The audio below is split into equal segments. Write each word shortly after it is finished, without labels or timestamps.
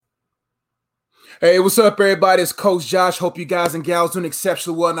Hey, what's up, everybody? It's Coach Josh. Hope you guys and gals doing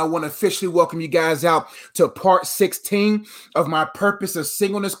exceptionally well. And I want to officially welcome you guys out to part 16 of my Purpose of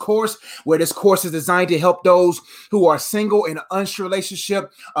Singleness course, where this course is designed to help those who are single in an unsure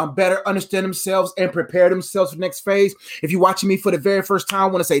relationship better understand themselves and prepare themselves for the next phase. If you're watching me for the very first time, I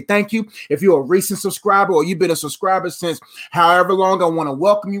want to say thank you. If you're a recent subscriber or you've been a subscriber since however long, I want to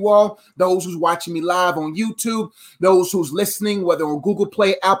welcome you all. Those who's watching me live on YouTube, those who's listening, whether on Google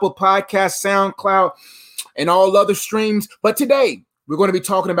Play, Apple Podcasts, SoundCloud, and all other streams. But today, we're going to be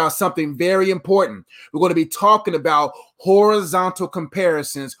talking about something very important. We're going to be talking about horizontal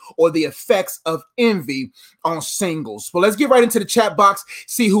comparisons or the effects of envy on singles. So let's get right into the chat box,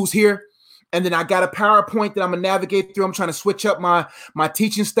 see who's here. And then I got a PowerPoint that I'm going to navigate through. I'm trying to switch up my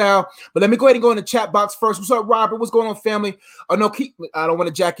teaching style. But let me go ahead and go in the chat box first. What's up, Robert? What's going on, family? I don't want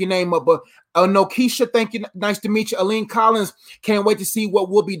to jack your name up, but Keisha, thank you. Nice to meet you. Aline Collins, can't wait to see what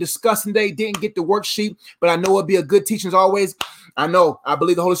we'll be discussing today. Didn't get the worksheet, but I know it'll be a good teaching as always. I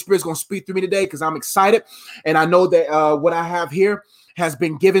believe the Holy Spirit is going to speak through me today because I'm excited. And I know that what I have here has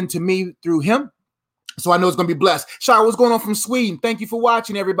been given to me through him. So I know it's going to be blessed. Shai, what's going on from Sweden? Thank you for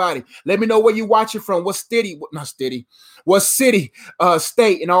watching, everybody. Let me know where you're watching from. What city,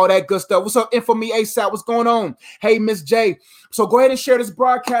 state, and all that good stuff. What's up, Info Me ASAP? What's going on? Hey, Miss J. So go ahead and share this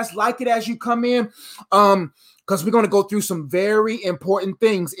broadcast. Like it as you come in, because we're going to go through some very important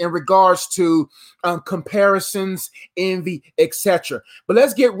things in regards to comparisons, envy, etc. But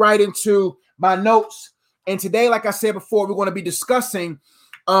let's get right into my notes. And today, like I said before, we're going to be discussing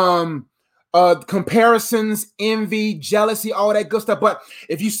comparisons, envy, jealousy, all that good stuff. But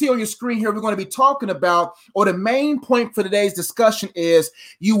if you see on your screen here, we're going to be talking about, or the main point for today's discussion is,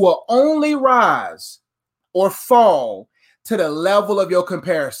 you will only rise or fall to the level of your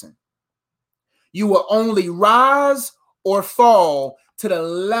comparison. You will only rise or fall to the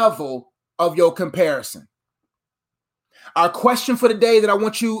level of your comparison. Our question for the day that I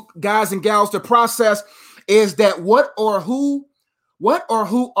want you guys and gals to process is that what or who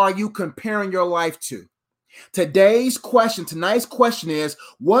are you comparing your life to? Tonight's question is,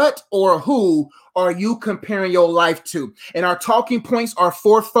 what or who are you comparing your life to? And our talking points are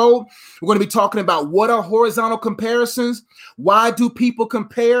fourfold. We're going to be talking about what are horizontal comparisons, why do people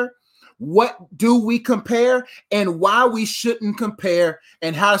compare, what do we compare, and why we shouldn't compare,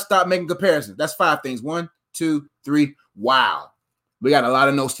 and how to stop making comparisons. That's 5 things. 1, 2, 3. Wow. We got a lot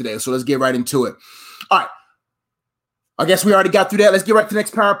of notes today, so let's get right into it. All right. I guess we already got through that. Let's get right to the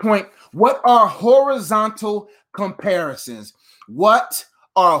next PowerPoint. What are horizontal comparisons? What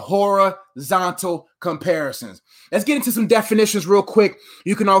are horizontal comparisons? Let's get into some definitions real quick.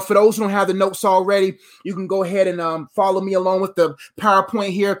 You can, for those who don't have the notes already, you can go ahead and follow me along with the PowerPoint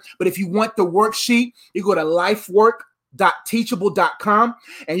here. But if you want the worksheet, you go to lifework.teachable.com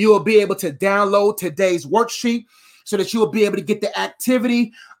and you will be able to download today's worksheet so that you will be able to get the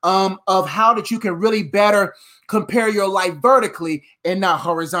activity of how that you can really better compare your life vertically and not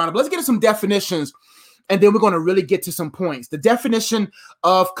horizontal. But let's get to some definitions, and then we're going to really get to some points. The definition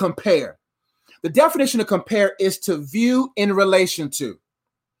of compare. The definition of compare is to view in relation to.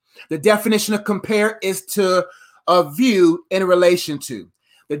 The definition of compare is to view in relation to.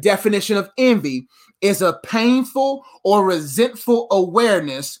 The definition of envy is a painful or resentful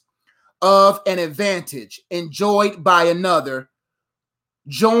awareness of an advantage enjoyed by another,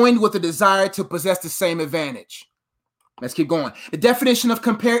 joined with a desire to possess the same advantage. Let's keep going. The definition of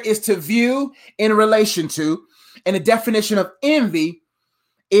compare is to view in relation to, and the definition of envy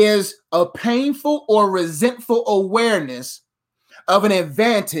is a painful or resentful awareness of an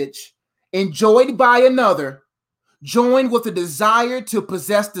advantage enjoyed by another, joined with a desire to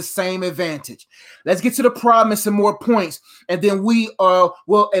possess the same advantage. Let's get to the problem and some more points, and then we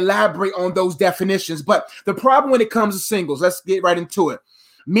will elaborate on those definitions. But the problem when it comes to singles, let's get right into it.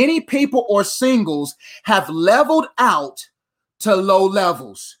 Many people or singles have leveled out to low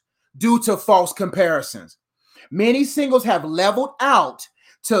levels due to false comparisons. Many singles have leveled out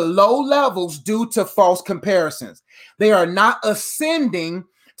to low levels due to false comparisons. They are not ascending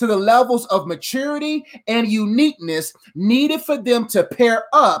to the levels of maturity and uniqueness needed for them to pair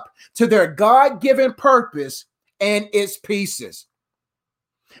up to their God-given purpose and its pieces.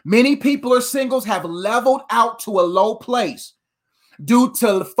 Many people or singles have leveled out to a low place due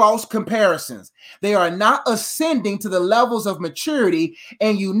to false comparisons. They are not ascending to the levels of maturity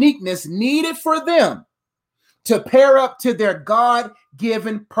and uniqueness needed for them to pair up to their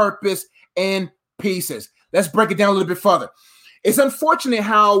God-given purpose and pieces. Let's break it down a little bit further. It's unfortunate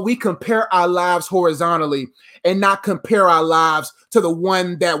how we compare our lives horizontally and not compare our lives to the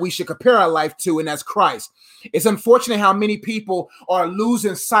one that we should compare our life to, and that's Christ. It's unfortunate how many people are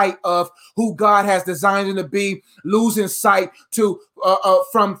losing sight of who God has designed them to be, losing sight to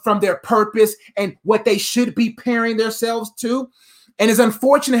from their purpose and what they should be pairing themselves to. And it's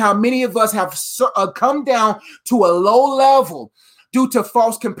unfortunate how many of us have come down to a low level due to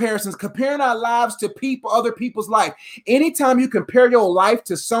false comparisons, comparing our lives to people, other people's life. Anytime you compare your life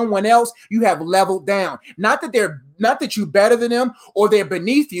to someone else, you have leveled down. Not that you're better than them or they're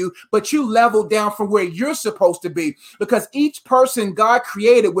beneath you, but you leveled down from where you're supposed to be, because each person God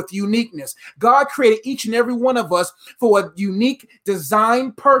created with uniqueness. God created each and every one of us for a unique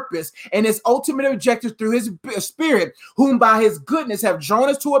design purpose and his ultimate objective through his spirit, whom by his goodness have drawn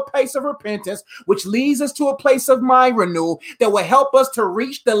us to a place of repentance, which leads us to a place of mind renewal that will help us to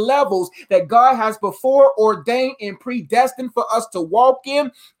reach the levels that God has before ordained and predestined for us to walk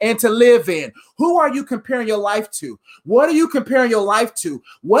in and to live in. Who are you comparing your life to? What are you comparing your life to?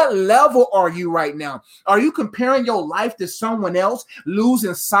 What level are you right now? Are you comparing your life to someone else,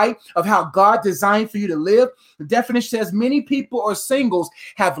 losing sight of how God designed for you to live? The definition says many people or singles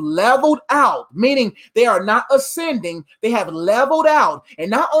have leveled out, meaning they are not ascending, they have leveled out, and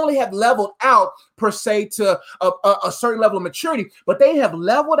not only have leveled out per se to a certain level of maturity, but they have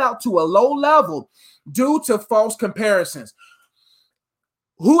leveled out to a low level due to false comparisons.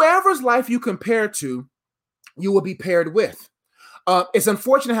 Whoever's life you compare to, you will be paired with. It's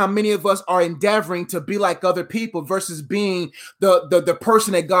unfortunate how many of us are endeavoring to be like other people versus being the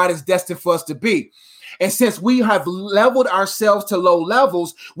person that God is destined for us to be. And since we have leveled ourselves to low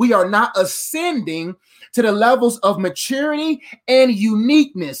levels, we are not ascending to the levels of maturity and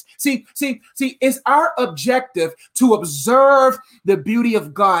uniqueness. See, it's our objective to observe the beauty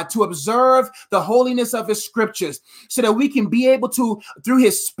of God, to observe the holiness of his scriptures, so that we can be able to, through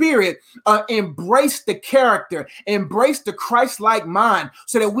his spirit, embrace the character, embrace the Christ-like mind,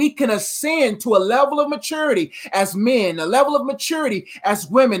 so that we can ascend to a level of maturity as men, a level of maturity as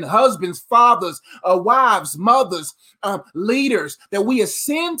women, husbands, fathers, wives, mothers, leaders, that we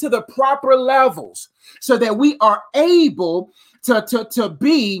ascend to the proper levels so that we are able to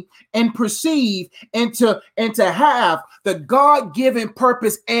be and perceive and to have the God-given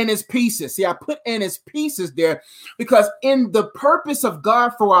purpose and his pieces. See, I put "and his pieces" there because in the purpose of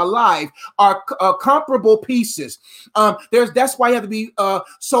God for our life are comparable pieces. That's why you have to be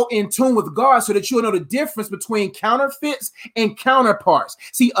so in tune with God, so that you'll know the difference between counterfeits and counterparts.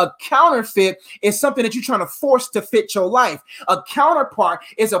 See, a counterfeit is something that you're trying to force to fit your life. A counterpart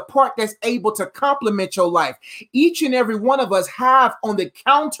is a part that's able to complement your life. Each and every one of us have on the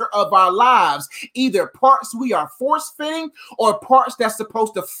counter of our lives either parts we are force fitting or parts that's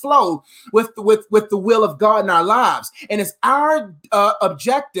supposed to flow with the will of God in our lives. And it's our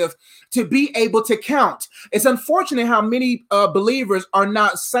objective to be able to count. It's unfortunate how many believers are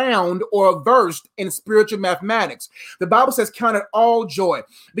not sound or versed in spiritual mathematics. The Bible says count it all joy,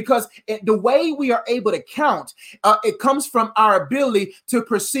 because the way we are able to count, it comes from our ability to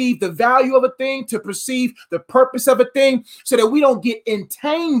perceive the value of a thing, to perceive the purpose of a thing, so that we don't get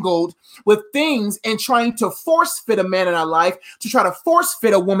entangled with things and trying to force fit a man in our life, to try to force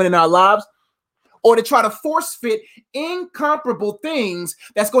fit a woman in our lives, or to try to force fit incomparable things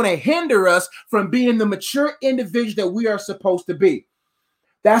that's going to hinder us from being the mature individual that we are supposed to be.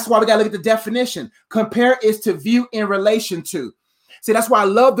 That's why we got to look at the definition. Compare is to view in relation to. See, that's why I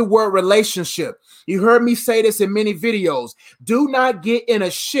love the word relationship. You heard me say this in many videos. Do not get in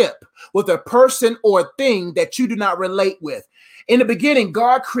a ship with a person or a thing that you do not relate with. In the beginning,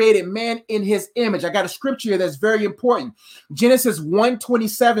 God created man in his image. I got a scripture here that's very important. Genesis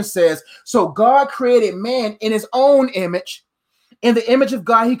 1:27 says, so God created man in his own image. In the image of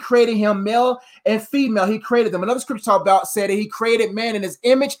God, he created him, male and female. He created them. Another scripture said that he created man in his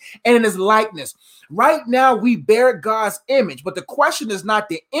image and in his likeness. Right now, we bear God's image, but the question is not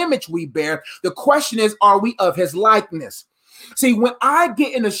the image we bear. The question is, are we of his likeness? See, when I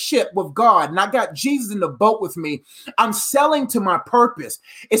get in a ship with God and I got Jesus in the boat with me, I'm selling to my purpose.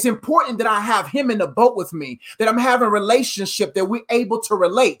 It's important that I have him in the boat with me, that I'm having a relationship, that we're able to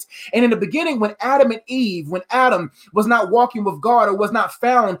relate. And in the beginning, when Adam and Eve, when Adam was not walking with God or was not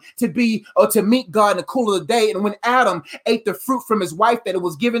found to be or to meet God in the cool of the day, and when Adam ate the fruit from his wife that it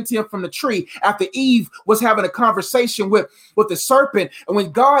was given to him from the tree, after Eve was having a conversation with the serpent, and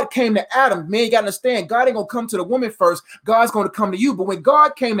when God came to Adam, man, you got to understand, God ain't going to come to the woman first. God's going to come to you. But when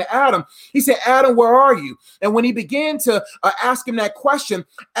God came to Adam, he said, Adam, where are you? And when he began to ask him that question,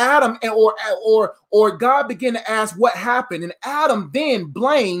 Adam or or God began to ask what happened. And Adam then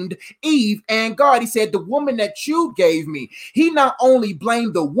blamed Eve and God. He said, the woman that you gave me. He not only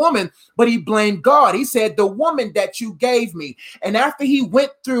blamed the woman, but he blamed God. He said, the woman that you gave me. And after he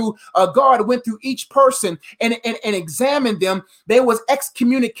went through, God went through each person and examined them, they was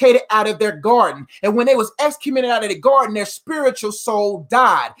excommunicated out of their garden. And when they was excommunicated out of the garden, their spiritual soul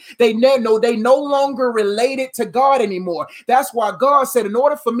died. They no longer related to God anymore. That's why God said, in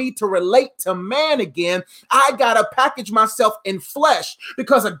order for me to relate to man again, I gotta package myself in flesh,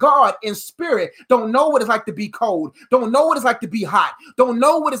 because a God in spirit don't know what it's like to be cold, don't know what it's like to be hot, don't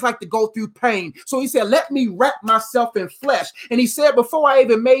know what it's like to go through pain. So he said, let me wrap myself in flesh. And he said, before I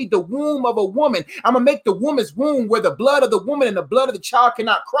even made the womb of a woman, I'm gonna make the woman's womb where the blood of the woman and the blood of the child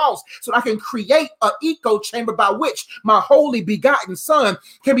cannot cross, so I can create an echo chamber by which my holy begotten son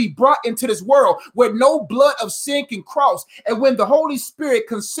can be brought into this world where no blood of sin can cross. And when the Holy Spirit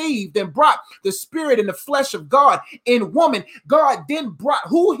conceived and brought the spirit and the flesh of God in woman, God then brought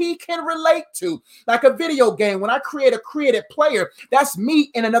who he can relate to. Like a video game, when I create a created player, that's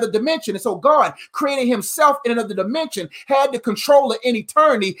me in another dimension. And so God created himself in another dimension, had the controller in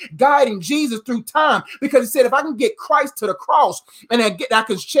eternity, guiding Jesus through time, because he said, if I can get Christ to the cross and I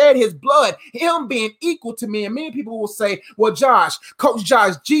can shed his blood, him being equal to me. And many people will say, well, Coach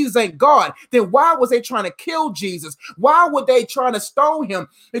Josh, Jesus ain't God. Then why was they trying to kill Jesus? Why would they trying to stone him?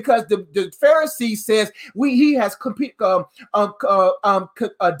 Because the Pharisees says he has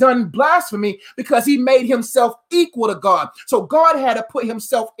done blasphemy because he made himself equal to God. So God had to put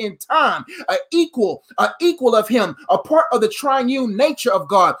himself in time, an equal of him, a part of the triune nature of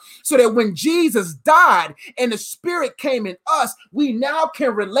God, so that when Jesus died and the spirit came in us, we now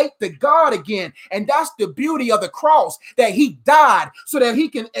can relate to God again. And that's the beauty of the cross, that he died so that he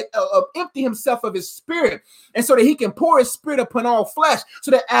can empty himself of his spirit, and so that he can pour his spirit upon all flesh,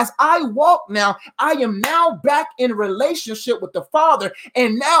 so that as I walk now, I am now back in relationship with the Father.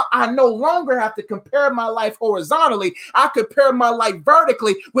 And now I no longer have to compare my life horizontally. I compare my life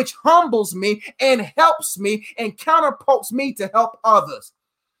vertically, which humbles me and helps me and counterpults me to help others.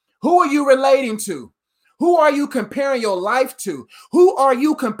 Who are you relating to? Who are you comparing your life to? Who are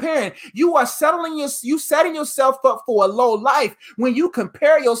you comparing? You are setting yourself up for a low life when you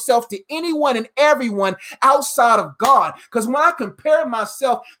compare yourself to anyone and everyone outside of God. Because when I compare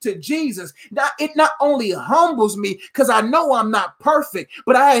myself to Jesus, it not only humbles me because I know I'm not perfect,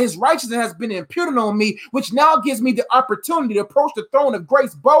 but his righteousness has been imputed on me, which now gives me the opportunity to approach the throne of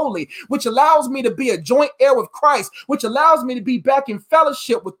grace boldly, which allows me to be a joint heir with Christ, which allows me to be back in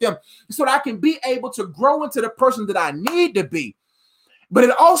fellowship with them, so that I can be able to grow into the person that I need to be. But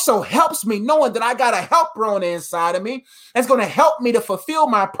it also helps me knowing that I got a helper on the inside of me that's going to help me to fulfill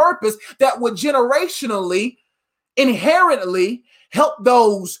my purpose, that would generationally, inherently help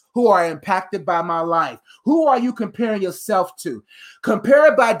those who are impacted by my life. Who are you comparing yourself to?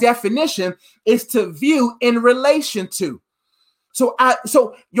 Compare, by definition, is to view in relation to. So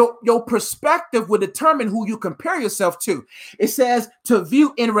your perspective will determine who you compare yourself to. It says to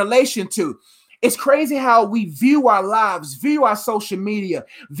view in relation to. It's crazy how we view our lives, view our social media,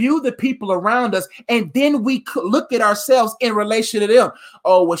 view the people around us, and then we look at ourselves in relation to them.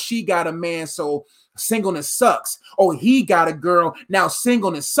 Oh, well, she got a man, so singleness sucks. Oh, he got a girl, now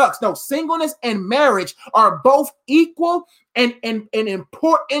singleness sucks. No, singleness and marriage are both equal and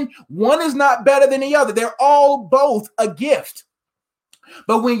important. One is not better than the other. They're all both a gift.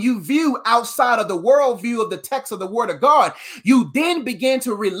 But when you view outside of the worldview of the text of the word of God, you then begin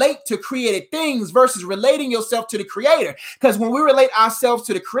to relate to created things versus relating yourself to the creator. Because when we relate ourselves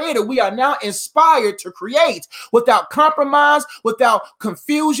to the creator, we are now inspired to create without compromise, without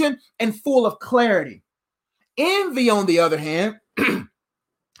confusion, and full of clarity. Envy, on the other hand,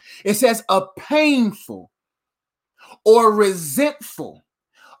 it says a painful or resentful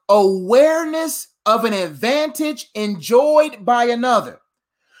awareness of an advantage enjoyed by another,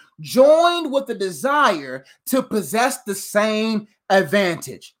 joined with the desire to possess the same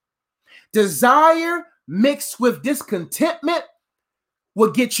advantage. Desire mixed with discontentment will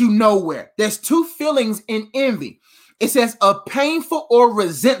get you nowhere. There's two feelings in envy. It says a painful or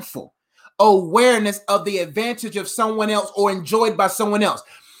resentful awareness of the advantage of someone else or enjoyed by someone else.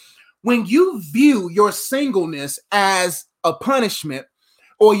 When you view your singleness as a punishment,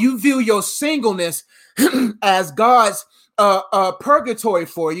 or you view your singleness as God's purgatory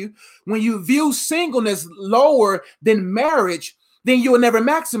for you, when you view singleness lower than marriage, then you will never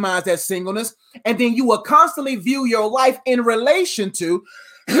maximize that singleness. And then you will constantly view your life in relation to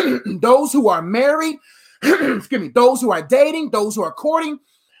those who are married, those who are dating, those who are courting.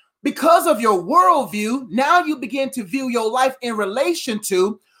 Because of your worldview, now you begin to view your life in relation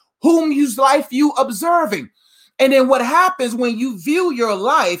to whose life you observing. And then what happens when you view your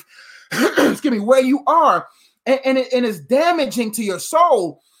life, excuse me, where you are, and it's damaging to your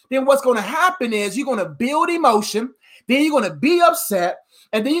soul, then what's going to happen is you're going to build emotion, then you're going to be upset,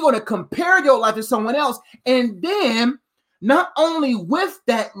 and then you're going to compare your life to someone else. And then not only with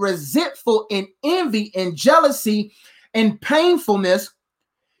that resentful and envy and jealousy and painfulness,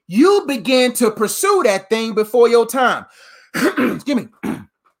 you begin to pursue that thing before your time. Excuse me.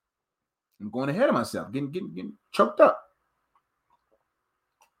 I'm going ahead of myself, getting choked up.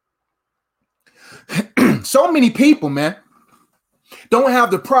 So many people, man, don't have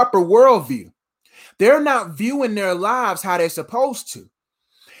the proper worldview. They're not viewing their lives how they're supposed to.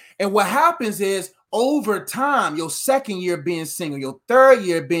 And what happens is, over time, your second year being single, your third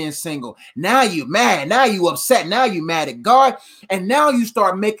year being single, now you mad, now you upset, now you mad at God, and now you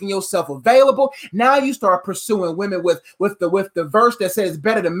start making yourself available. Now you start pursuing women with the verse that says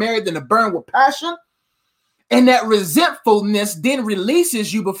better to marry than to burn with passion. And that resentfulness then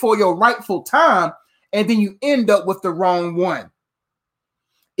releases you before your rightful time, and then you end up with the wrong one.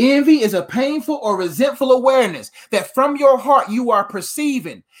 Envy is a painful or resentful awareness that from your heart you are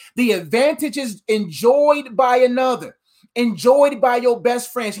perceiving the advantages enjoyed by another, enjoyed by your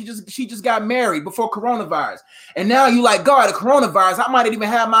best friend. She just got married before coronavirus. And now you like, God, the coronavirus, I might even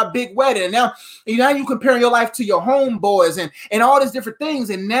have my big wedding. And now you comparing your life to your homeboys and all these different things.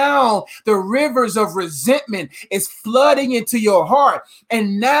 And now the rivers of resentment is flooding into your heart.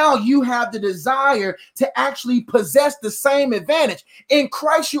 And now you have the desire to actually possess the same advantage. In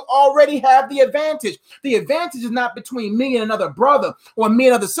Christ, you already have the advantage. The advantage is not between me and another brother or me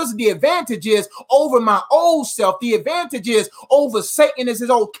and another sister. The advantage is over my old self. The advantage is over Satan as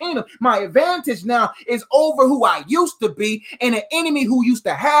his old kingdom. My advantage now is over who I used to be and an enemy who used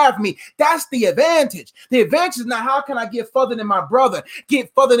to have me. That's the advantage. The advantage is not how can I get further than my brother,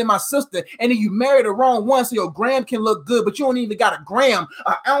 get further than my sister, and then you marry the wrong one so your gram can look good, but you don't even got a gram,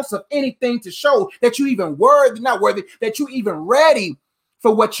 an ounce of anything to show that you even not worthy, that you even ready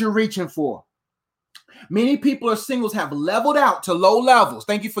for what you're reaching for. Many people are singles have leveled out to low levels.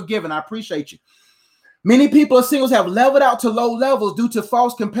 Thank you for giving. I appreciate you. Many people are singles have leveled out to low levels due to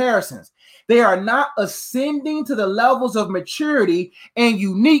false comparisons. They are not ascending to the levels of maturity and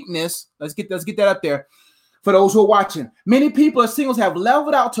uniqueness. Let's get that up there for those who are watching. Many people are singles have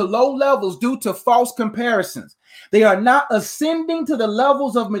leveled out to low levels due to false comparisons. They are not ascending to the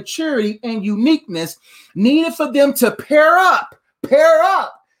levels of maturity and uniqueness needed for them to pair up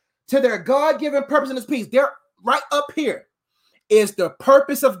to their God-given purpose and His peace. They're right up here. Is the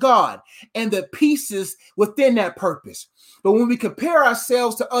purpose of God and the pieces within that purpose. But when we compare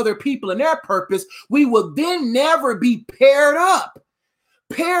ourselves to other people and their purpose, we will then never be paired up.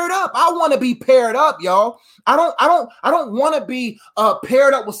 Paired up. I want to be paired up, y'all. I don't want to be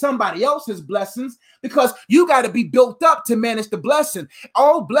paired up with somebody else's blessings, because you got to be built up to manage the blessing.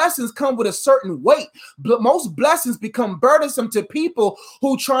 All blessings come with a certain weight, but most blessings become burdensome to people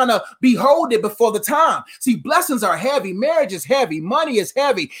who trying to behold it before the time. See, blessings are heavy. Marriage is heavy. Money is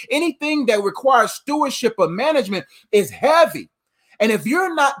heavy. Anything that requires stewardship or management is heavy. And if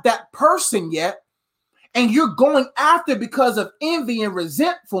you're not that person yet, and you're going after because of envy and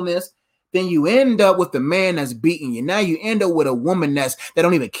resentfulness, then you end up with the man that's beating you. Now you end up with a woman that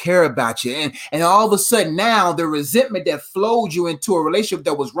don't even care about you. And all of a sudden now the resentment that flowed you into a relationship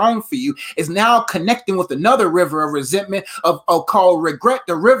that was wrong for you is now connecting with another river of resentment of called regret.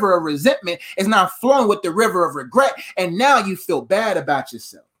 The river of resentment is now flowing with the river of regret. And now you feel bad about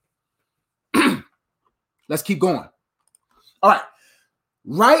yourself. Let's keep going. All right.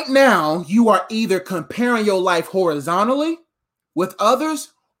 Right now, you are either comparing your life horizontally with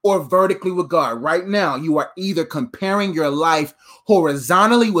others or vertically with God. Right now, you are either comparing your life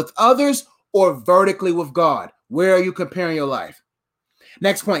horizontally with others or vertically with God. Where are you comparing your life?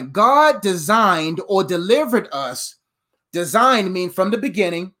 Next point, God designed or delivered us. Designed means from the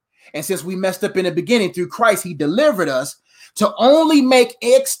beginning. And since we messed up in the beginning through Christ, He delivered us to only make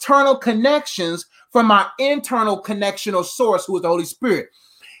external connections from our internal connection or source, who is the Holy Spirit.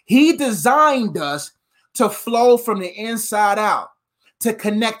 He designed us to flow from the inside out, to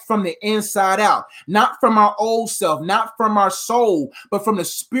connect from the inside out, not from our old self, not from our soul, but from the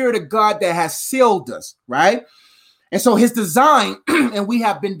Spirit of God that has sealed us, right? And so His design, and we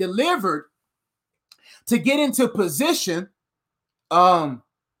have been delivered to get into position.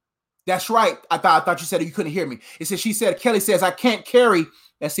 That's right. I thought you said it, you couldn't hear me. It says, Kelly says, I can't carry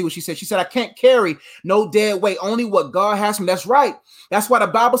Let's see what she said. She said, I can't carry no dead weight, only what God has for me. That's right. That's why the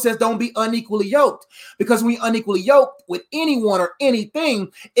Bible says don't be unequally yoked. Because when you're unequally yoked with anyone or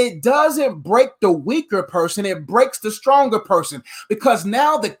anything, it doesn't break the weaker person, it breaks the stronger person. Because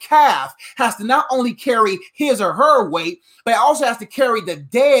now the calf has to not only carry his or her weight, but it also has to carry the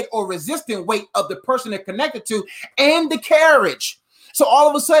dead or resistant weight of the person they're connected to and the carriage. So all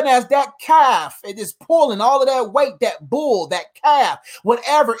of a sudden, as that calf, it is pulling all of that weight, that bull, that calf,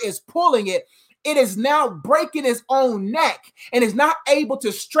 whatever is pulling it, it is now breaking its own neck and is not able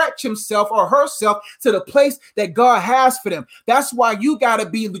to stretch himself or herself to the place that God has for them. That's why you got to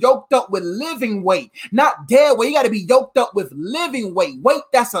be yoked up with living weight, not dead weight. You got to be yoked up with living weight, weight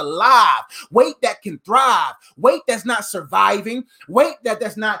that's alive, weight that can thrive, weight that's not surviving, weight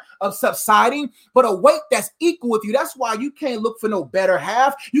that's not subsiding, but a weight that's equal with you. That's why you can't look for no better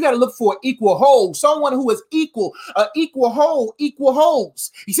half. You got to look for an equal whole, someone who is equal, equal whole, equal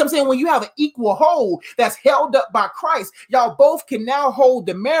wholes. You see what I'm saying? When you have an equal whole that's held up by Christ, y'all both can now hold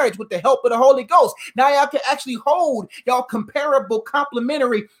the marriage with the help of the Holy Ghost. Now y'all can actually hold y'all comparable,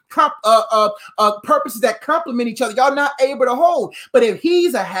 complementary purposes that complement each other. Y'all not able to hold. But if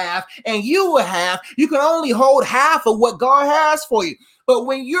he's a half and you a half, you can only hold half of what God has for you. But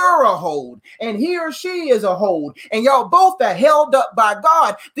when you're a hold and he or she is a hold and y'all both are held up by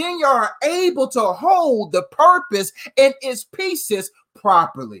God, then you're able to hold the purpose and its pieces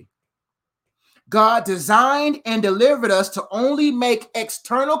properly. God designed and delivered us to only make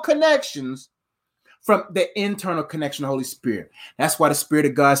external connections from the internal connection of the Holy Spirit. That's why the Spirit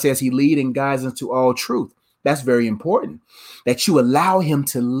of God says he leads and guides into all truth. That's very important, that you allow him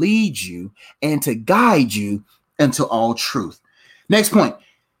to lead you and to guide you into all truth. Next point,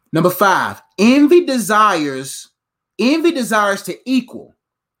 number 5, envy desires to equal.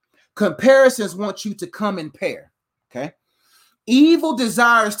 Comparisons want you to come in pair. Okay. Evil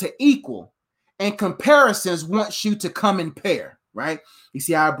desires to equal, and comparisons wants you to come in pair, right? You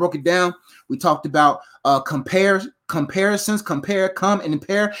see how I broke it down? We talked about comparisons, compare, come, and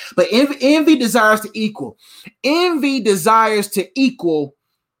pair. But envy desires to equal. Envy desires to equal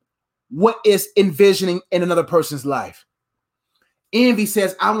what is envisioning in another person's life. Envy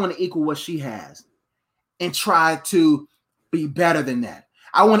says, I want to equal what she has and try to be better than that.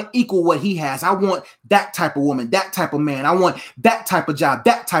 I want to equal what he has. I want that type of woman, that type of man. I want that type of job,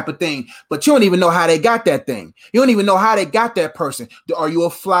 that type of thing. But you don't even know how they got that thing. You don't even know how they got that person. Are you a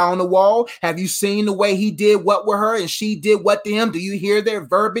fly on the wall? Have you seen the way he did what with her and she did what to him? Do you hear their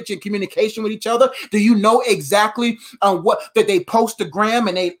verbiage and communication with each other? Do you know exactly what that they post the gram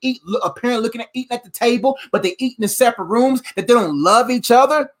and they eat, apparently eating at the table, but they eat in separate rooms, that they don't love each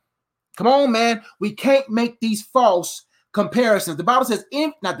other? Come on, man. We can't make these false comparisons. The Bible says,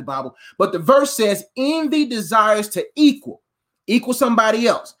 not the Bible, but the verse says, envy desires to equal somebody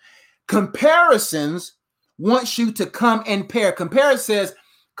else. Comparisons wants you to come and pair. Comparison says,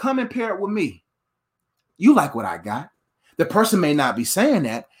 come and pair it with me. You like what I got. The person may not be saying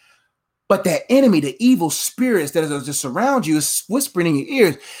that, but that enemy, the evil spirits that are just surround you is whispering in your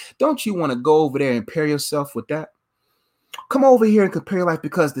ears. Don't you want to go over there and pair yourself with that? Come over here and compare your life,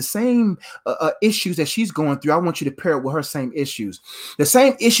 because the same issues that she's going through, I want you to pair it with her same issues. The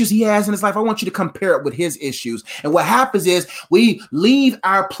same issues he has in his life, I want you to compare it with his issues. And what happens is we leave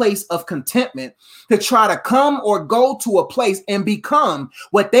our place of contentment to try to come or go to a place and become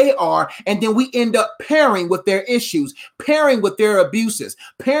what they are. And then we end up pairing with their issues, pairing with their abuses,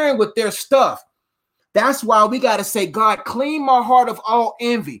 pairing with their stuff. That's why we got to say, God, clean my heart of all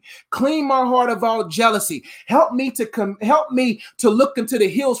envy, clean my heart of all jealousy. Help me to look into the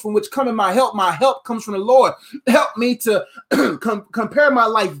hills from which cometh my help. My help comes from the Lord. Help me to compare my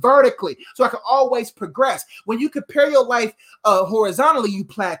life vertically so I can always progress. When you compare your life horizontally, you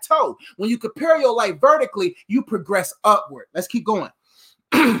plateau. When you compare your life vertically, you progress upward. Let's keep going.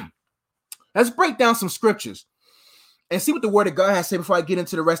 Let's break down some scriptures and see what the word of God has to say before I get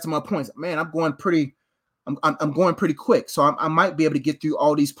into the rest of my points. Man, I'm going pretty quick, so I might be able to get through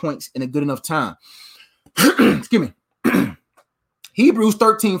all these points in a good enough time. Excuse me. Hebrews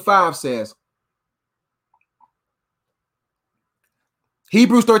 13:5 says,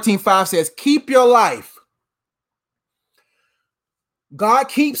 keep your life. God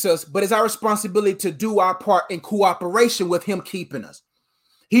keeps us, but it's our responsibility to do our part in cooperation with him keeping us.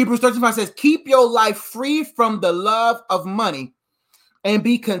 Hebrews 13:5 says, keep your life free from the love of money and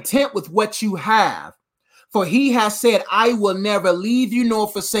be content with what you have. For he has said, I will never leave you nor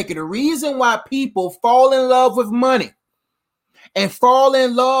forsake you. The reason why people fall in love with money and fall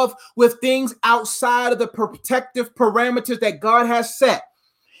in love with things outside of the protective parameters that God has set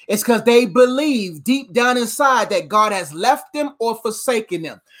It's because they believe deep down inside that God has left them or forsaken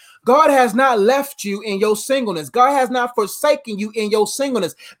them. God has not left you in your singleness. God has not forsaken you in your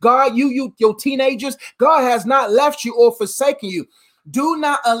singleness. God, your teenagers, God has not left you or forsaken you. Do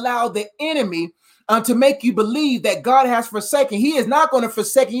not allow the enemy to make you believe that God has forsaken. He is not going to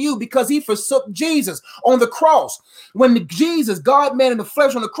forsake you because he forsook Jesus on the cross. When Jesus, God man in the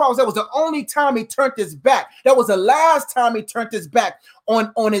flesh on the cross, that was the only time he turned his back. That was the last time he turned his back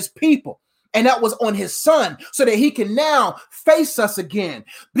on his people. And that was on his son, so that he can now face us again,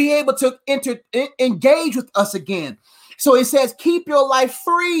 be able to engage with us again. So it says, keep your life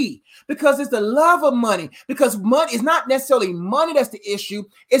free, because it's the love of money. Because money is not necessarily money that's the issue.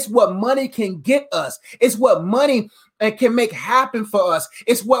 It's what money can get us. It's what money can make happen for us.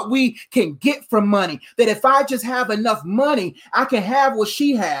 It's what we can get from money. That if I just have enough money, I can have what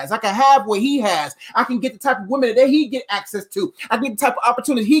she has. I can have what he has. I can get the type of women that he get access to. I can get the type of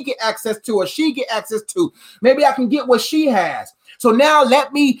opportunity he get access to or she get access to. Maybe I can get what she has. So now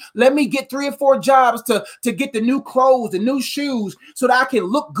let me get 3 or 4 jobs to get the new clothes, the new shoes, so that I can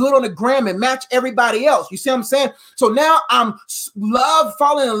look good on the gram and match everybody else. You see what I'm saying? So now I'm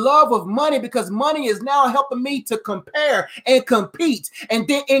falling in love with money, because money is now helping me to compare and compete. And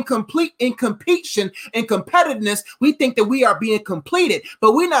then in competition and competitiveness, we think that we are being completed,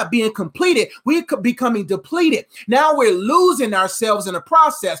 but we're not being completed. We're becoming depleted. Now we're losing ourselves in the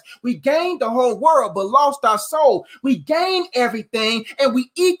process. We gained the whole world, but lost our soul. We gained everything, and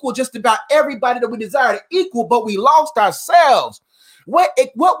we equal just about everybody that we desire to equal, but we lost ourselves. What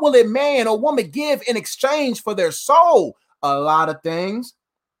will a man or woman give in exchange for their soul? A lot of things.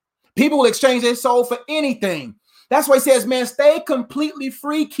 People will exchange their soul for anything. That's why he says, man, stay completely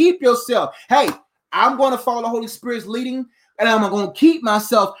free. Keep yourself. Hey, I'm going to follow the Holy Spirit's leading, and I'm going to keep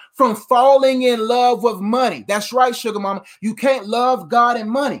myself from falling in love with money. That's right, sugar mama. You can't love God and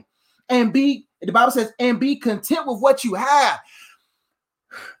money the Bible says, and be content with what you have.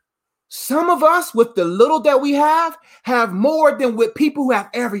 Some of us, with the little that we have more than with people who have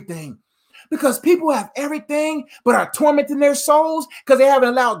everything. Because people who have everything but are tormenting their souls because they haven't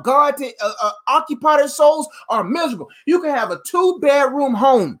allowed God to occupy their souls are miserable. You can have a 2-bedroom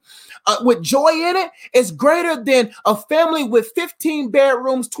home with joy in it. It's greater than a family with 15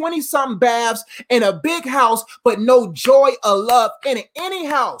 bedrooms, 20-something baths, and a big house, but no joy or love in it. Any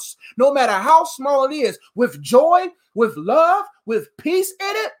house, no matter how small it is, with joy, with love, with peace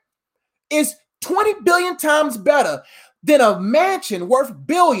in it, is 20 billion times better than a mansion worth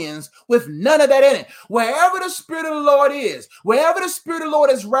billions with none of that in it. Wherever the Spirit of the Lord is, wherever the Spirit of the Lord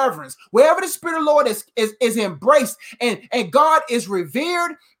is reverenced, wherever the Spirit of the Lord is embraced and God is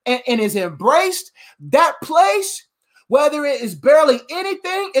revered and is embraced, that place, whether it is barely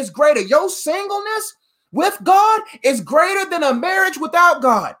anything, is greater. Your singleness with God is greater than a marriage without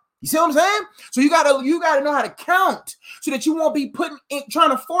God. You see what I'm saying? So you gotta know how to count so that you won't be trying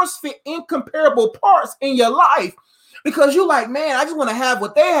to force fit incomparable parts in your life. Because you're like, man, I just want to have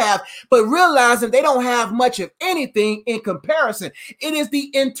what they have, but realizing they don't have much of anything in comparison. It is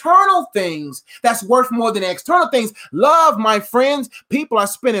the internal things that's worth more than the external things. Love, my friends. People are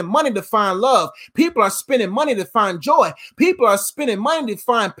spending money to find love. People are spending money to find joy. People are spending money to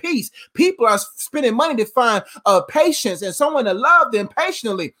find peace. People are spending money to find patience and someone to love them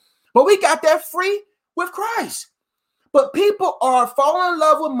patiently. But we got that free with Christ. But people are falling in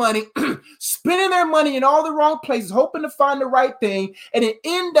love with money, spending their money in all the wrong places, hoping to find the right thing, and it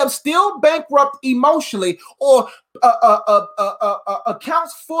end up still bankrupt emotionally or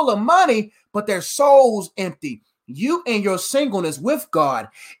accounts full of money, but their soul's empty. You and your singleness with God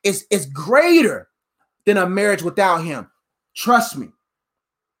is greater than a marriage without him. Trust me.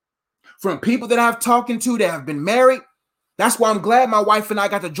 From people that I've talked to that have been married, that's why I'm glad my wife and I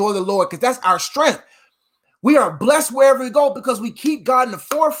got the joy of the Lord, because that's our strength. We are blessed wherever we go because we keep God in the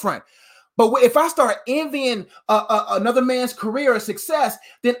forefront. But if I start envying another man's career or success,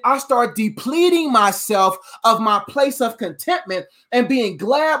 then I start depleting myself of my place of contentment and being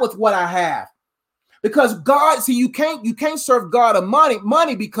glad with what I have. Because God, see, you can't serve God of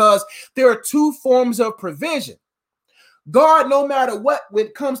money because there are 2 forms of provision. God, no matter what, when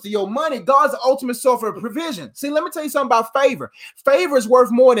it comes to your money, God's the ultimate source of provision. See, let me tell you something about favor. Favor is worth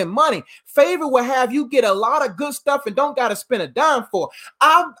more than money. Favor will have you get a lot of good stuff and don't got to spend a dime for.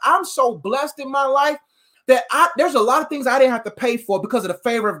 I'm so blessed in my life that there's a lot of things I didn't have to pay for because of the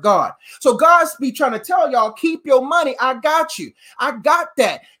favor of God. So God's be trying to tell y'all, keep your money. I got you. I got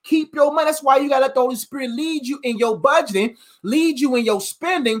that. Keep your money. That's why you got to let the Holy Spirit lead you in your budgeting, lead you in your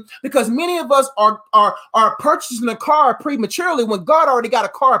spending, because many of us are purchasing a car prematurely when God already got a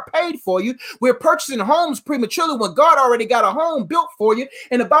car paid for you. We're purchasing homes prematurely when God already got a home built for you.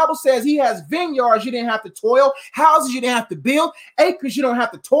 And the Bible says he has vineyards you didn't have to toil, houses you didn't have to build, acres you don't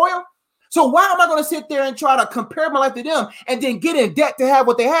have to toil. So why am I going to sit there and try to compare my life to them and then get in debt to have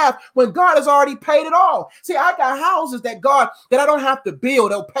what they have when God has already paid it all? See, I got houses that I don't have to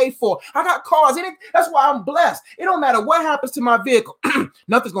build, they'll pay for. I got cars in it. That's why I'm blessed. It don't matter what happens to my vehicle.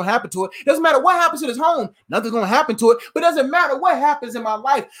 Nothing's going to happen to it. Doesn't matter what happens to this home. Nothing's going to happen to it. But it doesn't matter what happens in my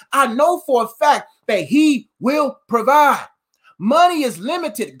life. I know for a fact that he will provide. Money is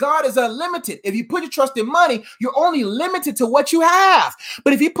limited. God is unlimited. If you put your trust in money, you're only limited to what you have.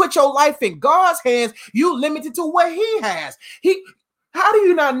 But if you put your life in God's hands, you're limited to what he has. How do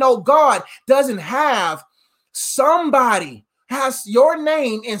you not know God doesn't have somebody, has your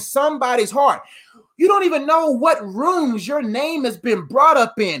name in somebody's heart? You don't even know what rooms your name has been brought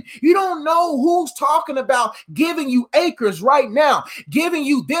up in. You don't know who's talking about giving you acres right now, giving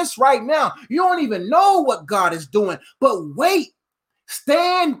you this right now. You don't even know what God is doing. But wait,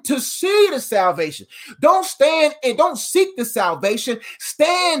 stand to see the salvation. Don't stand and don't seek the salvation.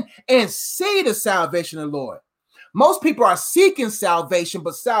 Stand and see the salvation of the Lord. Most people are seeking salvation,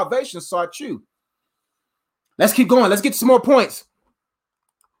 but salvation sought you. Let's keep going. Let's get some more points.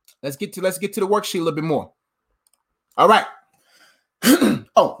 Let's get to the worksheet a little bit more. All right.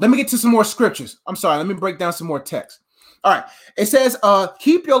 Let me get to some more scriptures. I'm sorry. Let me break down some more text. All right. It says,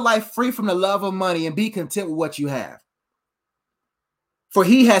 keep your life free from the love of money and be content with what you have. For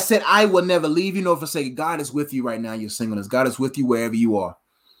he has said, I will never leave you nor forsake you. God is with you right now. You're singleness. God is with you wherever you are.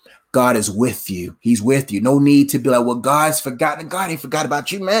 God is with you. He's with you. No need to be like, well, God's forgotten. God ain't forgot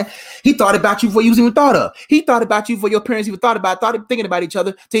about you, man. He thought about you before you was even thought of. He thought about you before your parents even thought thinking about each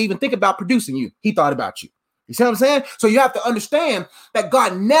other to even think about producing you. He thought about you. You see what I'm saying? So you have to understand that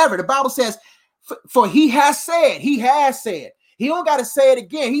God never, the Bible says, for he has said. He don't got to say it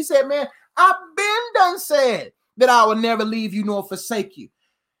again. He said, man, I've been done said that I will never leave you nor forsake you.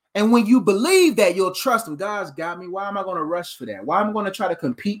 And when you believe that, you'll trust him. God's got me. Why am I going to rush for that? Why am I going to try to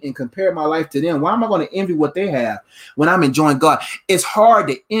compete and compare my life to them? Why am I going to envy what they have when I'm enjoying God? It's hard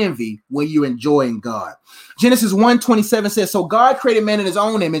to envy when you're enjoying God. Genesis 1:27 says, so God created man in his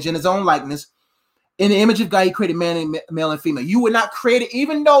own image, in his own likeness. In the image of God, he created man and male and female. You were not created,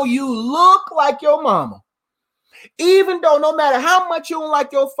 even though you look like your mama. Even though no matter how much you don't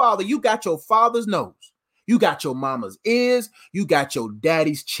like your father, you got your father's nose. You got your mama's ears. You got your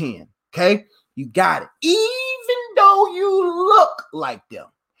daddy's chin. Okay? You got it. Even though you look like them,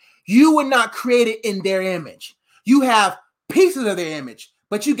 you were not created in their image. You have pieces of their image,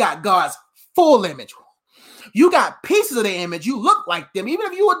 but you got God's full image. You got pieces of their image. You look like them. Even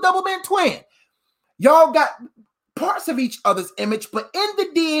if you were a double bent twin, y'all got parts of each other's image, but in the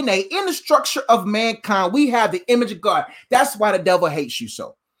DNA, in the structure of mankind, we have the image of God. That's why the devil hates you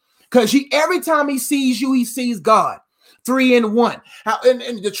so. Because every time he sees you, he sees God. 3 in 1.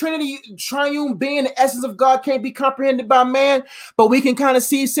 And the Trinity, triune being, the essence of God can't be comprehended by man, but we can kind of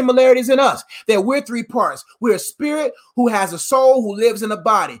see similarities in us. That we're 3 parts. We're a spirit who has a soul who lives in a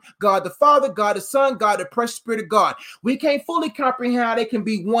body. God the Father, God the Son, God the precious Spirit of God. We can't fully comprehend how they can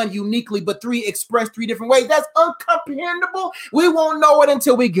be one uniquely, but 3 expressed 3 different ways. That's uncomprehendable. We won't know it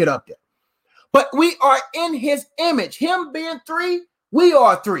until we get up there. But we are in his image. Him being 3, we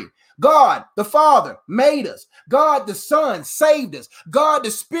are 3. God, the Father, made us. God, the Son, saved us. God,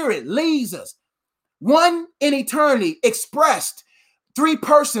 the Spirit, leads us. One in eternity, expressed 3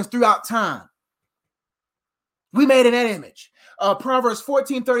 persons throughout time. We made in that image. Proverbs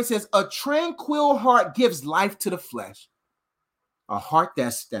 14:30 says, a tranquil heart gives life to the flesh. A heart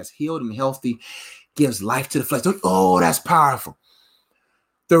that's healed and healthy gives life to the flesh. Oh, that's powerful.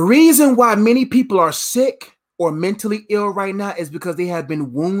 The reason why many people are sick or mentally ill right now is because they have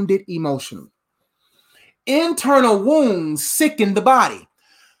been wounded emotionally. Internal wounds sicken the body.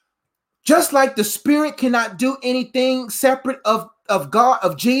 Just like the spirit cannot do anything separate of God,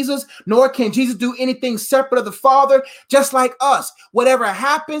 of Jesus, nor can Jesus do anything separate of the Father, just like us. Whatever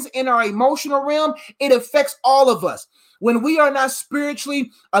happens in our emotional realm, it affects all of us. When we are not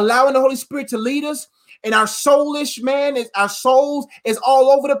spiritually allowing the Holy Spirit to lead us, and our soulish man, our souls is all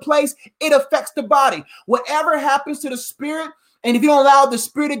over the place, it affects the body. Whatever happens to the spirit, and if you don't allow the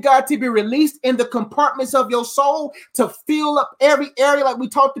Spirit of God to be released in the compartments of your soul to fill up every area like we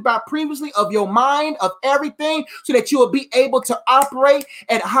talked about previously of your mind, of everything, so that you will be able to operate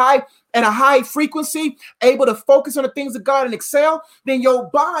at high at a high frequency, able to focus on the things of God and excel, then your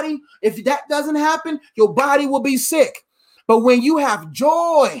body, if that doesn't happen, your body will be sick. But when you have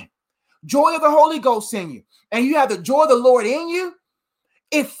joy of the Holy Ghost in you, and you have the joy of the Lord in you,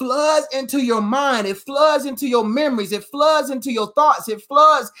 it floods into your mind. It floods into your memories. It floods into your thoughts. It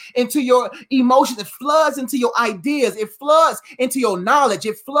floods into your emotions. It floods into your ideas. It floods into your knowledge.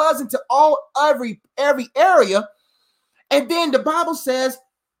 It floods into every area. And then the Bible says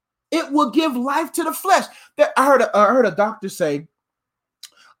it will give life to the flesh. I heard a doctor say,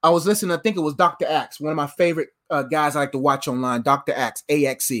 I was listening, I think it was Dr. Axe, one of my favorite guys I like to watch online, Dr. Axe,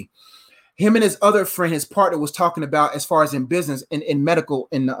 AXE. Him and his other friend, his partner, was talking about as far as in business, in medical,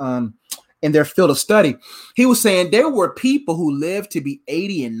 in their field of study. He was saying there were people who lived to be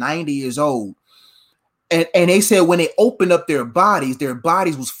 80 and 90 years old. And they said when they opened up their bodies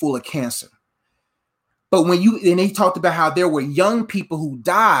was full of cancer. But and they talked about how there were young people who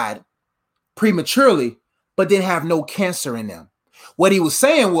died prematurely, but didn't have no cancer in them. What he was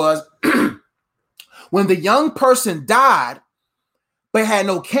saying was when the young person died, but had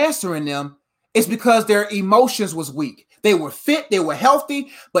no cancer in them, it's because their emotions was weak. They were fit, they were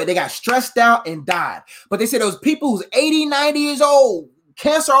healthy, but they got stressed out and died. But they said those people who's 80, 90 years old,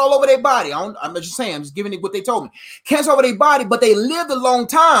 cancer all over their body. I'm not just saying, I'm just giving it what they told me. Cancer all over their body, but they lived a long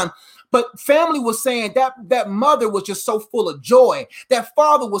time. But family was saying that mother was just so full of joy. That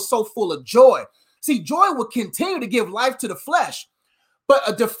father was so full of joy. See, joy will continue to give life to the flesh.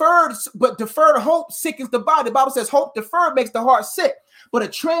 But deferred hope sickens the body. The Bible says hope deferred makes the heart sick, but a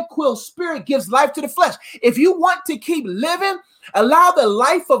tranquil spirit gives life to the flesh. If you want to keep living, allow the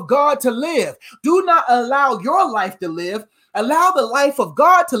life of God to live. Do not allow your life to live. Allow the life of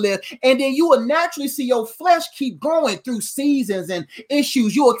God to live, and then you will naturally see your flesh keep going through seasons and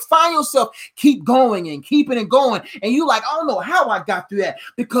issues. You will find yourself keep going and keeping it going, and you like, I don't know how I got through that,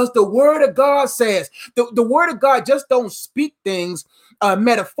 because the word of God says, the word of God just don't speak things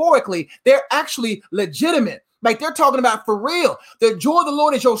metaphorically. They're actually legitimate. Like they're talking about for real. The joy of the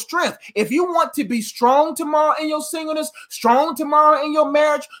Lord is your strength. If you want to be strong tomorrow in your singleness, strong tomorrow in your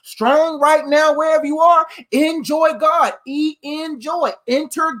marriage, strong right now wherever you are, enjoy God. Enjoy.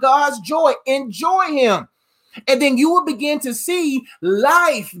 Enter God's joy. Enjoy Him. And then you will begin to see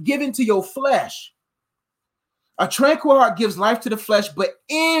life given to your flesh. A tranquil heart gives life to the flesh, but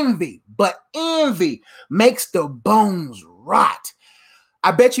envy makes the bones rot.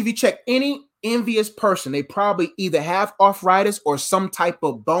 I bet you if you check any envious person, they probably either have arthritis or some type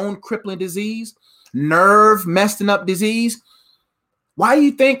of bone crippling disease, nerve messing up disease. Why do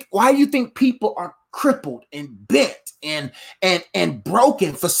you think people are crippled and bent and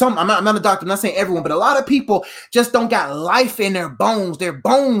broken for some? I'm not a doctor, I'm not saying everyone, but a lot of people just don't got life in their bones. Their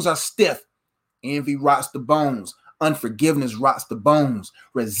bones are stiff. Envy rots the bones. Unforgiveness rots the bones.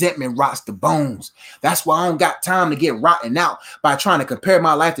 Resentment rots the bones. That's why I don't got time to get rotten out by trying to compare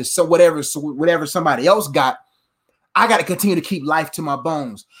my life to whatever somebody else got. I got to continue to keep life to my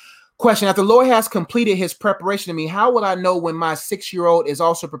bones. Question: after the Lord has completed His preparation of me, how will I know when my 6-year-old is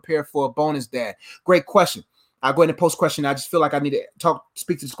also prepared for a bonus dad? Great question. I'll go ahead and post question. I just feel like I need to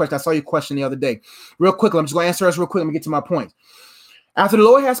speak to this question. I saw your question the other day. Real quickly, I'm just going to answer us real quick. Let me get to my point. After the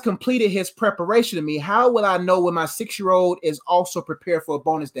Lord has completed His preparation of me, how will I know when my 6-year-old is also prepared for a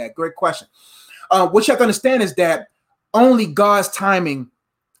bonus dad? Great question. What you have to understand is that only God's timing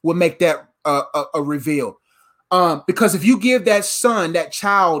will make that a reveal. Because if you give that son, that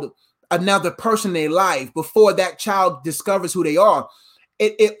child, another person in their life before that child discovers who they are,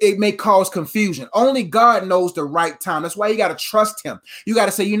 it may cause confusion. Only God knows the right time. That's why you got to trust Him. You got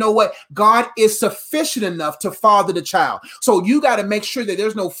to say, you know what? God is sufficient enough to father the child. So you got to make sure that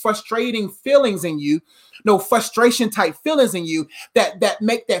there's no frustrating feelings in you, no frustration type feelings in you that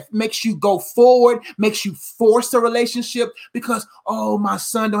makes you go forward, makes you force a relationship because, oh, my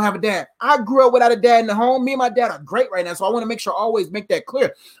son don't have a dad. I grew up without a dad in the home. Me and my dad are great right now. So I want to make sure I always make that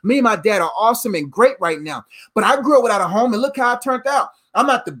clear. Me and my dad are awesome and great right now. But I grew up without a home, and look how it turned out. I'm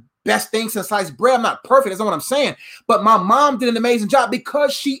not the best thing since sliced bread. I'm not perfect. That's not what I'm saying. But my mom did an amazing job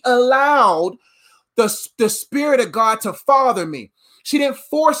because she allowed the Spirit of God to father me. She didn't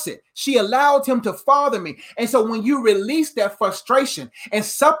force it. She allowed Him to father me. And so when you release that frustration and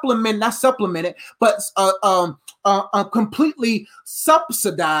not supplement it, but completely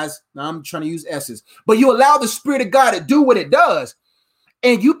subsidize, now I'm trying to use S's, but you allow the Spirit of God to do what it does,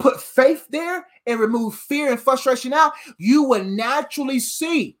 and you put faith there and remove fear and frustration out, you will naturally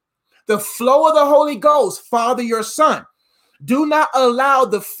see the flow of the Holy Ghost father your son. Do not allow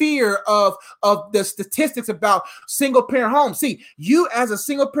the fear of the statistics about single parent homes. See, you as a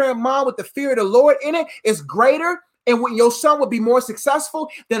single parent mom with the fear of the Lord in it is greater And when your son would be more successful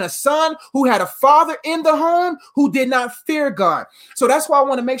than a son who had a father in the home who did not fear God. So that's why I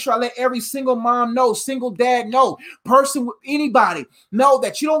want to make sure I let every single mom know, single dad know, person, anybody know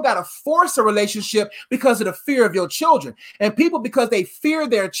that you don't got to force a relationship because of the fear of your children. And people, because they fear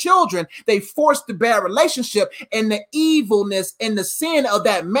their children, they force the bad relationship, and the evilness and the sin of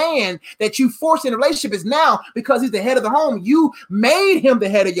that man that you force in a relationship is now because he's the head of the home. You made him the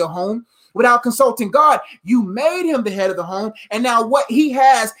head of your home. Without consulting God, you made him the head of the home. And now what he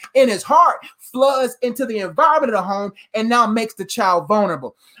has in his heart floods into the environment of the home and now makes the child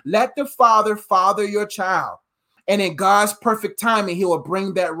vulnerable. Let the father your child. And in God's perfect timing, he will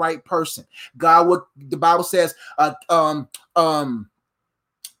bring that right person. God will, the Bible says,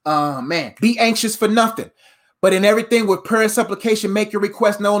 be anxious for nothing, but in everything with prayer and supplication, make your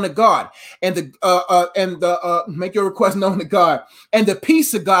request known to God, and make your request known to God, and the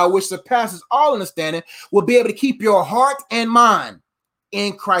peace of God, which surpasses all understanding, will be able to keep your heart and mind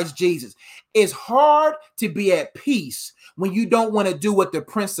in Christ Jesus. It's hard to be at peace when you don't want to do what the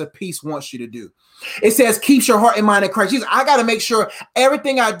Prince of Peace wants you to do. It says, keeps your heart and mind in Christ Jesus. I got to make sure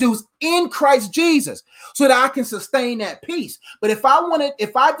everything I do is in Christ Jesus so that I can sustain that peace. But if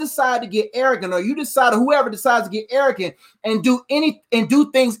I decide to get arrogant, or you decide, or whoever decides to get arrogant and do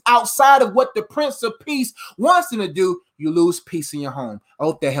things outside of what the Prince of Peace wants them to do, you lose peace in your home. I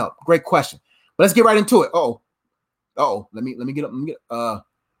hope that helped. Great question. But let's get right into it. Let me get up.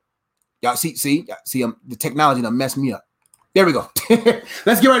 Y'all see, the technology done messed me up. There we go.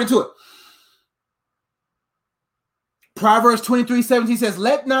 Let's get right into it. Proverbs 23:17 says,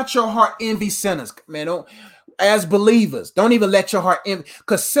 let not your heart envy sinners. Man, as believers, don't even let your heart envy,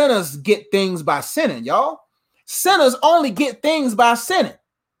 because sinners get things by sinning, y'all. Sinners only get things by sinning.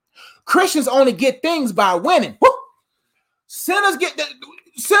 Christians only get things by winning. Woo! Sinners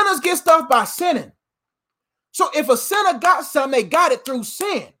get stuff by sinning. So if a sinner got something, they got it through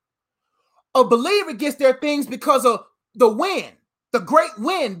sin. A believer gets their things because of the win, the great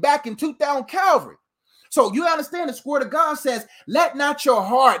win back in 2000 Calvary. So you understand the word of God says, don't let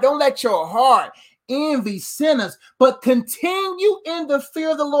your heart envy sinners, but continue in the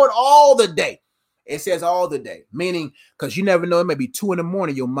fear of the Lord all the day. It says all the day, meaning because you never know, it may be 2 a.m,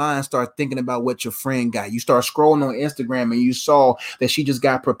 your mind starts thinking about what your friend got. You start scrolling on Instagram and you saw that she just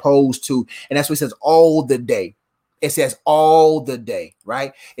got proposed to. And that's what it says, all the day. It says all the day,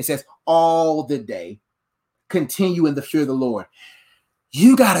 right? It says all the day. Continue in the fear of the Lord.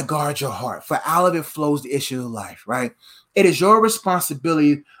 You got to guard your heart, for out of it flows the issue of life, right? It is your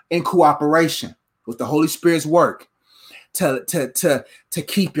responsibility in cooperation with the Holy Spirit's work to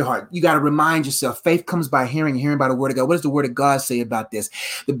keep your heart. You got to remind yourself, faith comes by hearing, and hearing by the word of God. What does the word of God say about this?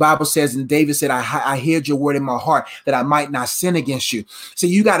 The Bible says, and David said, I hid your word in my heart that I might not sin against you. So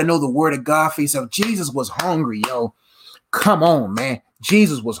you got to know the word of God for yourself. Jesus was hungry, yo. Come on, man.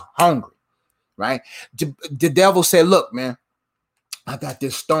 Jesus was hungry, right? The devil said, look, man, I got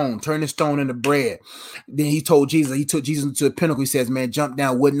this stone. Turn this stone into bread. Then he took Jesus to the pinnacle. He says, man, jump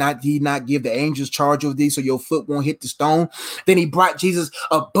down. Would not he not give the angels charge over thee so your foot won't hit the stone? Then he brought Jesus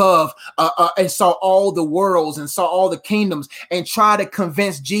above and saw all the worlds and saw all the kingdoms and tried to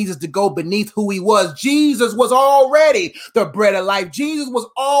convince Jesus to go beneath who he was. Jesus was already the bread of life. Jesus was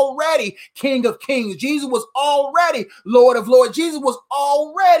already King of kings. Jesus was already Lord of lords. Jesus was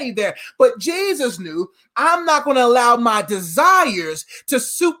already there. But Jesus knew, I'm not going to allow my desires to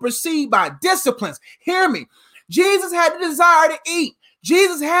supersede my disciplines. Hear me. Jesus had the desire to eat.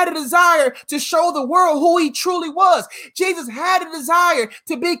 Jesus had a desire to show the world who he truly was. Jesus had a desire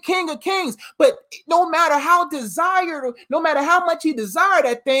to be King of Kings, but no matter how much he desired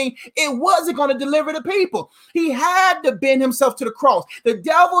that thing, it wasn't going to deliver the people. He had to bend himself to the cross. The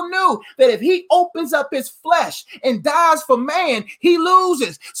devil knew that if he opens up his flesh and dies for man, he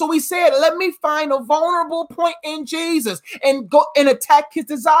loses. So he said, let me find a vulnerable point in Jesus and go and attack his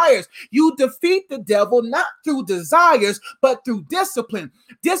desires. You defeat the devil not through desires, but through discipline.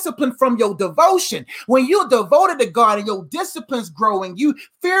 Discipline from your devotion. When you're devoted to God and your disciplines grow and you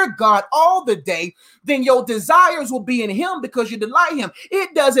fear God all the day, then your desires will be in him because you delight him.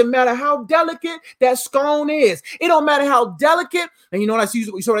 It doesn't matter how delicate that scone is. It don't matter how delicate, and you know that's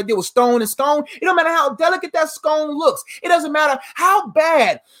usually what I did with stone and scone. It don't matter how delicate that scone looks. It doesn't matter how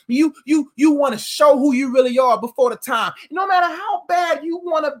bad you want to show who you really are before the time. No matter how bad you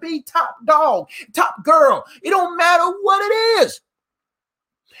want to be top dog, top girl. It don't matter what it is.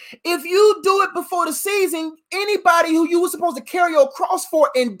 If you do it before the season, anybody who you were supposed to carry your cross for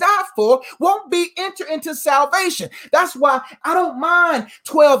and die for won't be entered into salvation. That's why I don't mind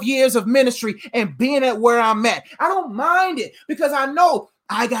 12 years of ministry and being at where I'm at. I don't mind it because I know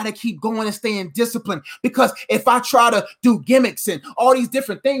I got to keep going and staying disciplined, because if I try to do gimmicks and all these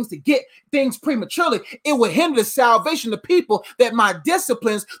different things to get things prematurely, it will hinder the salvation of people that my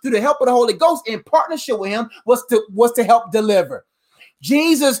disciplines through the help of the Holy Ghost in partnership with him was to help deliver.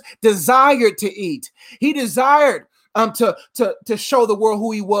 Jesus desired to eat. He desired to show the world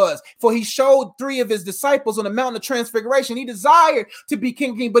who he was. For he showed 3 of his disciples on the mountain of transfiguration. He desired to be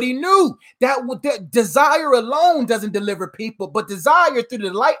king, but he knew that desire alone doesn't deliver people, but desire through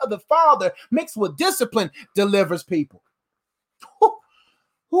the light of the Father mixed with discipline delivers people.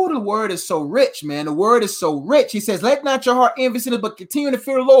 The word is so rich, man. The word is so rich. He says, let not your heart envy sinners, but continue to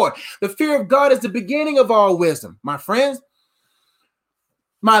fear the Lord. The fear of God is the beginning of all wisdom. My friends,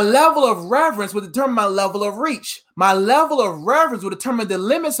 my level of reverence will determine my level of reach. My level of reverence will determine the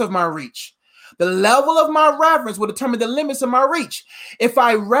limits of my reach. The level of my reverence will determine the limits of my reach. If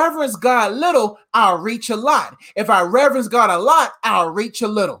I reverence God little, I'll reach a lot. If I reverence God a lot, I'll reach a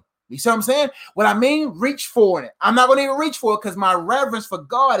little. You see what I'm saying? What I mean, reach for it. I'm not going to even reach for it because my reverence for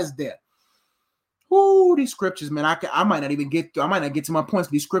God is there. These scriptures, man, I might not even get through. I might not get to my points.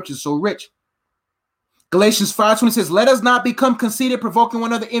 These scriptures are so rich. Galatians 5:20 says, let us not become conceited, provoking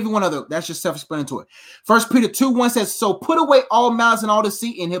one another, envy one another. That's just self-explanatory. 1 Peter 2:1 says, so put away all malice and all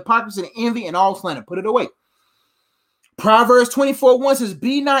deceit and hypocrisy and envy and all slander. Put it away. Proverbs 24:1 says,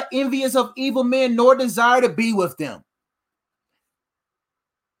 be not envious of evil men, nor desire to be with them.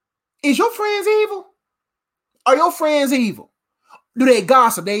 Is your friends evil? Are your friends evil? Do they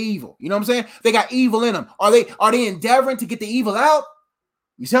gossip? They evil. You know what I'm saying? They got evil in them. Are they endeavoring to get the evil out?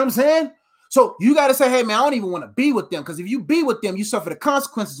 You see what I'm saying? So you got to say, hey, man, I don't even want to be with them, because if you be with them, you suffer the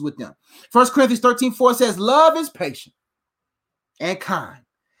consequences with them. 1 Corinthians 13:4 says, love is patient and kind.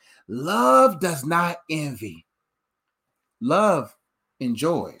 Love does not envy. Love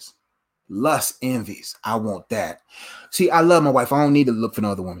enjoys. Lust envies. I want that. See, I love my wife. I don't need to look for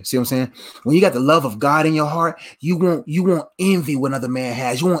another woman. See what I'm saying? When you got the love of God in your heart, you won't envy what another man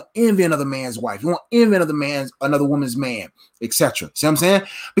has. You won't envy another man's wife. You won't envy another woman's man, etc. See what I'm saying?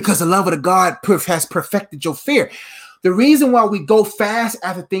 Because the love of the God has perfected your fear. The reason why we go fast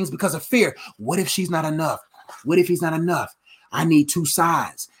after things because of fear. What if she's not enough? What if he's not enough? I need 2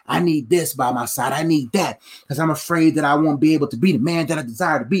 sides. I need this by my side. I need that, because I'm afraid that I won't be able to be the man that I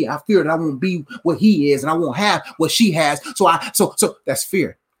desire to be. I fear that I won't be what he is, and I won't have what she has. So that's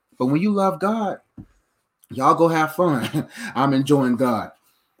fear. But when you love God, y'all go have fun. I'm enjoying God.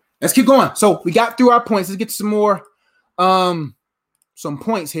 Let's keep going. So we got through our points. Let's get to some more, some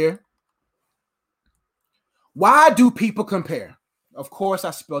points here. Why do people compare? Of course,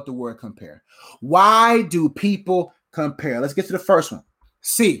 I spelled the word compare. Why do people compare? Let's get to the first one.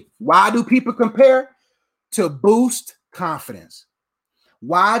 C. Why do people compare? To boost confidence.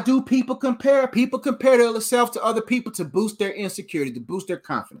 Why do people compare? People compare themselves to other people to boost their insecurity, to boost their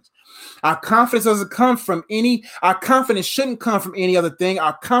confidence. Our confidence doesn't come from our confidence shouldn't come from any other thing.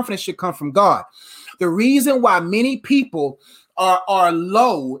 Our confidence should come from God. The reason why many people are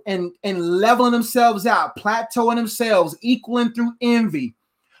low and leveling themselves out, plateauing themselves, equaling through envy,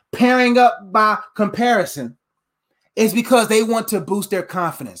 pairing up by comparison, is because they want to boost their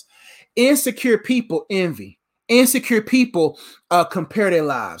confidence. Insecure people envy. Insecure people compare their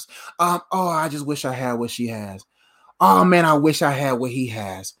lives. I just wish I had what she has. Oh, man, I wish I had what he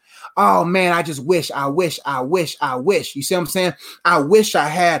has. Oh, man, I just wish. You see what I'm saying? I wish I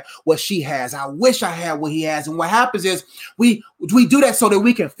had what she has. I wish I had what he has. And what happens is we do that so that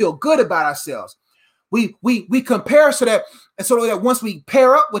we can feel good about ourselves. We compare so that once we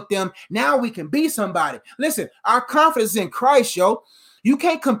pair up with them, now we can be somebody. Listen, our confidence is in Christ, yo. You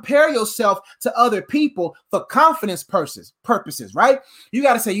can't compare yourself to other people for confidence purposes, right? You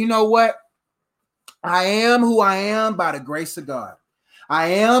got to say, you know what? I am who I am by the grace of God. I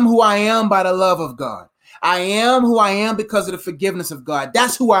am who I am by the love of God. I am who I am because of the forgiveness of God.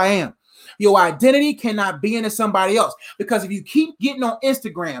 That's who I am. Your identity cannot be into somebody else, because if you keep getting on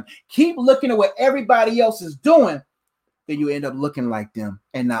Instagram, keep looking at what everybody else is doing, then you end up looking like them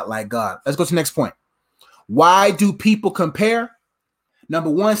and not like God. Let's go to the next point. Why do people compare? Number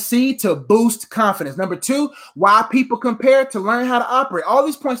 1, C, to boost confidence. Number 2, why people compare? To learn how to operate. All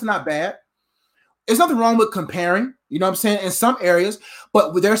these points are not bad. There's nothing wrong with comparing, you know what I'm saying, in some areas,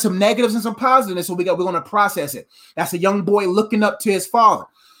 but there's some negatives and some positives, so we're going to process it. That's a young boy looking up to his father.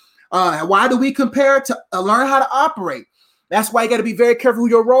 Why do we compare? To learn how to operate. That's why you got to be very careful who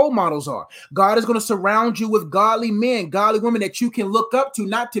your role models are. God is going to surround you with godly men, godly women that you can look up to,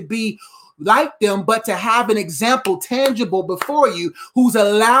 not to be like them, but to have an example tangible before you who is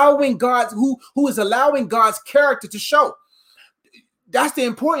allowing God's character to show. That's the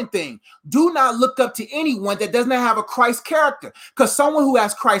important thing. Do not look up to anyone that does not have a Christ character, because someone who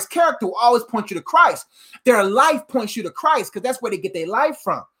has Christ character will always point you to Christ. Their life points you to Christ because that's where they get their life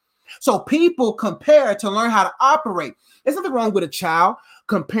from. So people compare to learn how to operate. There's nothing wrong with a child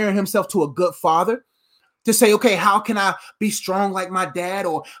comparing himself to a good father, to say, okay, how can I be strong like my dad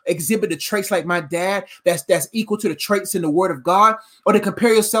or exhibit the traits like my dad that's equal to the traits in the word of God, or to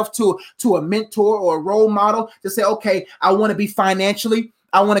compare yourself to a mentor or a role model to say, okay, I want to be financially,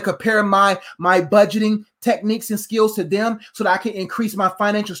 I want to compare my budgeting techniques and skills to them so that I can increase my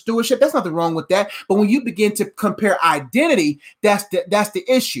financial stewardship. There's nothing wrong with that. But when you begin to compare identity, that's the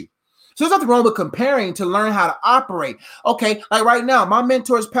issue. So there's nothing wrong with comparing to learn how to operate. Okay, like right now, my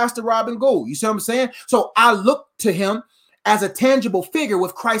mentor is Pastor Robin Gould. You see what I'm saying? So I look to him as a tangible figure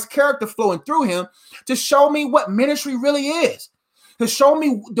with Christ's character flowing through him to show me what ministry really is, to show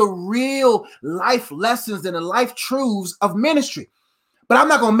me the real life lessons and the life truths of ministry. But I'm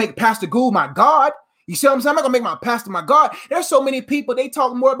not going to make Pastor Gould my God. You see what I'm saying? I'm not gonna make my pastor my God. There's so many people, they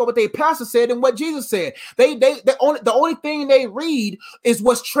talk more about what their pastor said than what Jesus said. The only thing they read is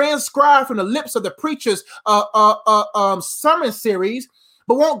what's transcribed from the lips of the preacher's sermon series,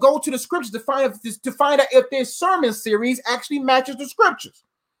 but won't go to the scriptures to find out if their sermon series actually matches the scriptures.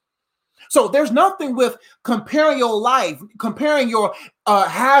 So there's nothing with comparing your life, comparing your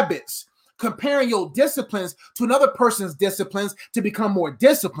habits, comparing your disciplines to another person's disciplines to become more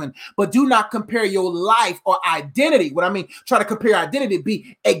disciplined, but do not compare your life or identity. What I mean, try to compare identity to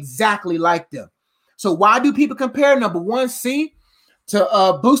be exactly like them. So why do people compare? Number one, C,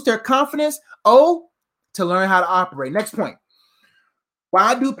 to boost their confidence. O, to learn how to operate. Next point.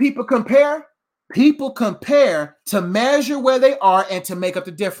 Why do people compare? People compare to measure where they are and to make up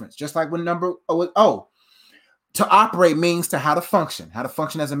the difference. Just like with number O. To operate means to how to function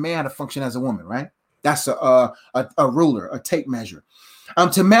as a man, how to function as a woman, right? That's a ruler, a tape measure.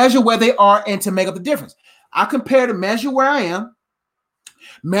 To measure where they are and to make up the difference. I compare to measure where I am,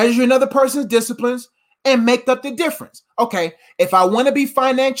 measure another person's disciplines, and make up the difference. Okay, if I want to be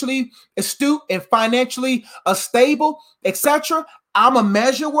financially astute and financially stable, etc., I'm going to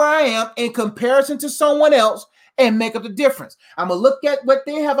measure where I am in comparison to someone else and make up the difference. I'm going to look at what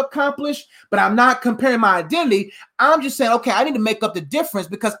they have accomplished, but I'm not comparing my identity. I'm just saying, okay, I need to make up the difference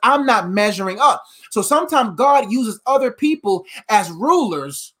because I'm not measuring up. So sometimes God uses other people as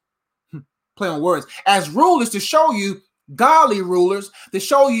rulers, play on words, as rulers to show you, godly rulers, to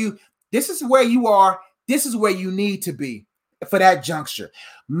show you this is where you are, this is where you need to be for that juncture.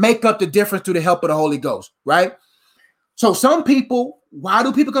 Make up the difference through the help of the Holy Ghost, right? So some people, why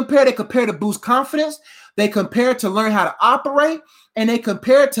do people compare? They compare to boost confidence. They compare to learn how to operate, and they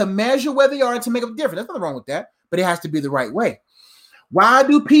compare to measure where they are and to make a difference. There's nothing wrong with that, but it has to be the right way. Why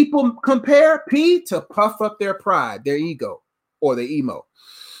do people compare? P, to puff up their pride, their ego, or their emo.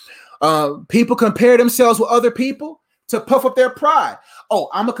 People compare themselves with other people to puff up their pride. Oh,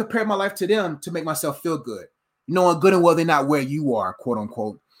 I'm going to compare my life to them to make myself feel good, knowing good and well they're not where you are, quote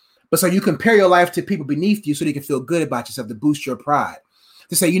unquote. But so you compare your life to people beneath you so you can feel good about yourself, to boost your pride.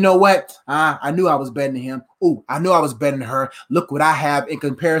 To say, you know what? I knew I was better than him. Oh, I knew I was better than her. Look what I have in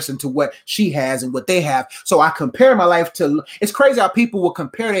comparison to what she has and what they have. So I compare my life to, it's crazy how people will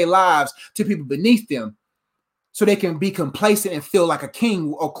compare their lives to people beneath them so they can be complacent and feel like a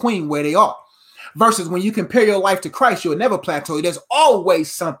king or queen where they are. Versus when you compare your life to Christ, you'll never plateau. There's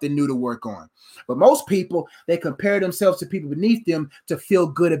always something new to work on. But most people, they compare themselves to people beneath them to feel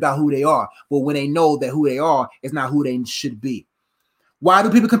good about who they are. Well, when they know that who they are is not who they should be. Why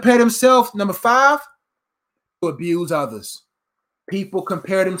do people compare themselves? Number 5, to abuse others. People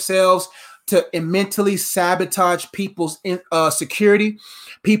compare themselves to mentally sabotage people's security.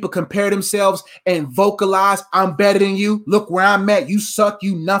 People compare themselves and vocalize, I'm better than you. Look where I'm at. You suck.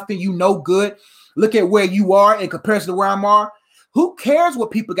 You nothing. You no good. Look at where you are in comparison to where I'm at. Who cares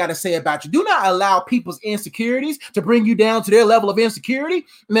what people got to say about you? Do not allow people's insecurities to bring you down to their level of insecurity.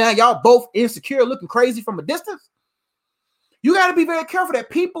 Man, y'all both insecure, looking crazy from a distance. You got to be very careful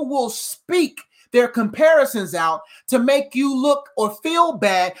that people will speak their comparisons out to make you look or feel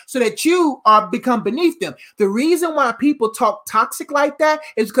bad so that you become beneath them. The reason why people talk toxic like that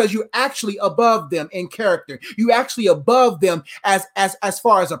is because you're actually above them in character. You actually above them as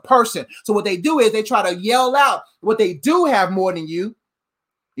far as a person. So what they do is they try to yell out what they do have more than you.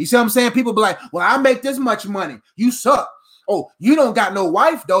 You see what I'm saying? People be like, well, I make this much money. You suck. Oh, you don't got no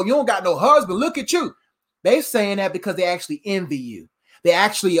wife, though. You don't got no husband. Look at you. They're saying that because they actually envy you. They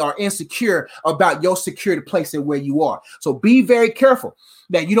actually are insecure about your security place and where you are. So be very careful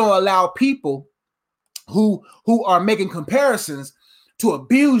that you don't allow people who are making comparisons to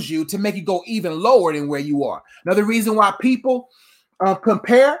abuse you to make you go even lower than where you are. Another reason why people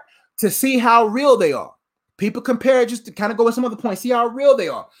Compare to see how real they are. People compare just to kind of go with some other points, see how real they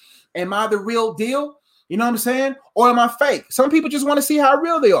are. Am I the real deal? You know what I'm saying? Or am I fake? Some people just want to see how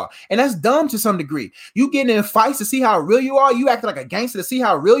real they are. And that's dumb to some degree. You getting in fights to see how real you are. You acting like a gangster to see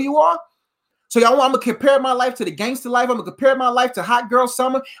how real you are. So y'all want, I'm going to compare my life to the gangster life. I'm going to compare my life to hot girl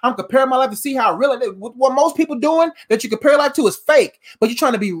summer. I'm comparing my life to see how real it is. What most people doing that you compare life to is fake, but you're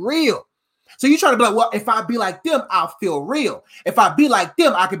trying to be real. So you're trying to be like, well, if I be like them, I'll feel real. If I be like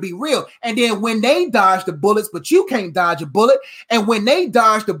them, I could be real. And then when they dodge the bullets, but you can't dodge a bullet. And when they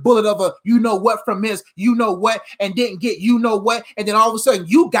dodge the bullet of a you know what from his you know what and didn't get you know what, and then all of a sudden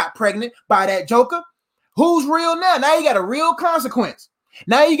you got pregnant by that joker, who's real now? Now you got a real consequence.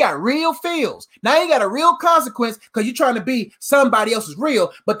 Now you got real feels. Now you got a real consequence because you're trying to be somebody else's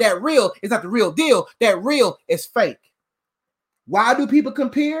real, but that real is not the real deal. That real is fake. Why do people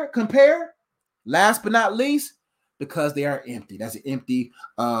compare? Last but not least, because they are empty. That's an empty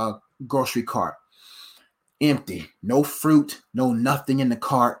grocery cart. Empty. No fruit, no nothing in the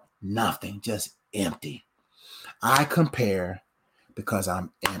cart, nothing, just empty. I compare because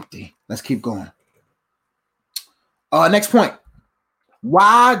I'm empty. Let's keep going. Next point.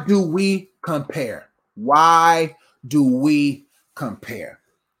 Why do we compare? Why do we compare?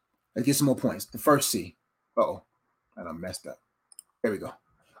 Let's get some more points. The first C. Uh-oh, I done messed up. There we go.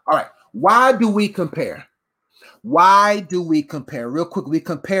 All right. Why do we compare? Why do we compare? Real quick, we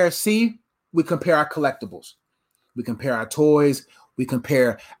compare C. We compare our collectibles. We compare our toys. We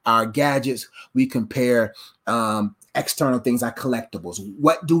compare our gadgets. We compare external things, our collectibles.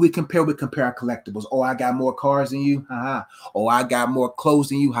 What do we compare? We compare our collectibles. Oh, I got more cars than you. Haha. Oh, I got more clothes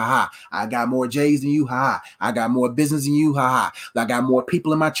than you. Haha. I got more J's than you. Haha. I got more business than you. Haha. I got more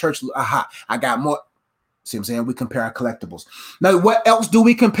people in my church. Haha. I got more. See what I'm saying? We compare our collectibles. Now, what else do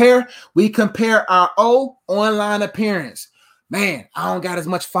we compare? We compare our online appearance. Man, I don't got as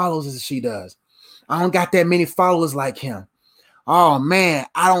much followers as she does. I don't got that many followers like him. Oh, man,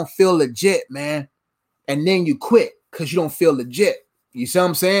 I don't feel legit, man. And then you quit because you don't feel legit. You see what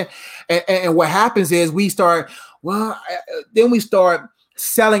I'm saying? And what happens is we start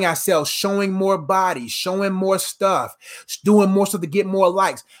selling ourselves, showing more bodies, showing more stuff, doing more stuff to get more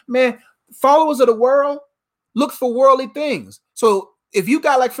likes. Man, followers of the world look for worldly things. So if you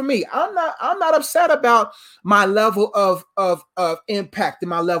got, like for me, I'm not upset about my level of impact and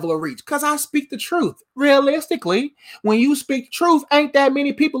my level of reach because I speak the truth. Realistically, when you speak the truth, ain't that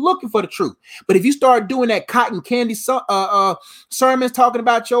many people looking for the truth. But if you start doing that cotton candy sermons talking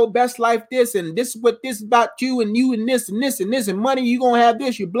about your best life, this and this is what this is about you and this and this and this and money, you gonna have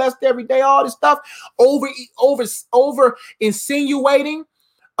this, you're blessed every day, all this stuff, over insinuating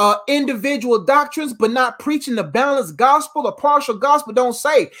individual doctrines, but not preaching the balanced gospel, a partial gospel, don't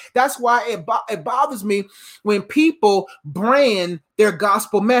say. That's why it bothers me when people brand their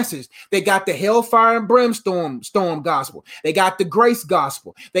gospel message. They got the hellfire and brimstone gospel. They got the grace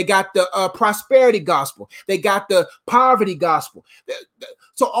gospel. They got the prosperity gospel. They got the poverty gospel.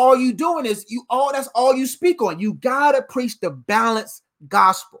 So all you doing is that's all you speak on. You gotta preach the balanced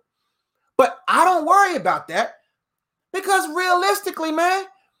gospel. But I don't worry about that because realistically, man,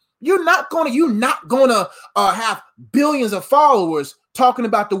 you're not gonna have billions of followers talking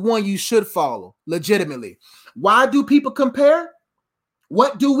about the one you should follow legitimately. Why do people compare?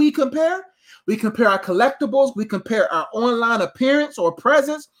 What do we compare? We compare our collectibles. We compare our online appearance or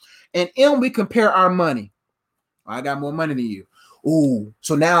presence. And we compare our money. I got more money than you. Ooh,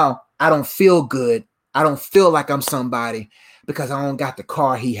 so now I don't feel good. I don't feel like I'm somebody because I don't got the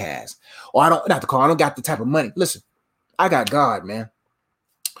car he has. Or I don't got the type of money. Listen, I got God, man.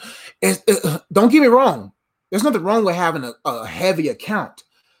 Don't get me wrong. There's nothing wrong with having a heavy account,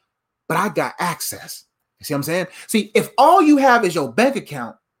 but I got access. You see what I'm saying? See, if all you have is your bank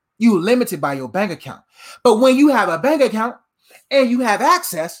account, you're limited by your bank account. But when you have a bank account and you have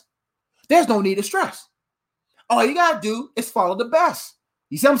access, there's no need to stress. All you got to do is follow the best.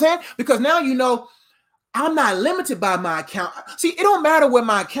 You see what I'm saying? Because now you know I'm not limited by my account. See, it don't matter where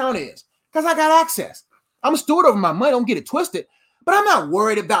my account is because I got access. I'm a steward over my money. Don't get it twisted. But I'm not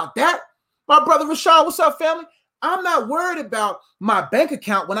worried about that. My brother Rashad, what's up, family? I'm not worried about my bank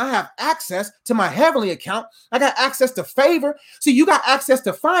account when I have access to my heavenly account. I got access to favor. See, you got access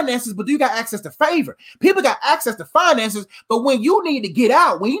to finances, but you got access to favor. People got access to finances, but when you need to get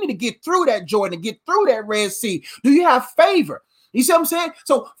out, when you need to get through that Jordan and get through that Red Sea, do you have favor? You see what I'm saying?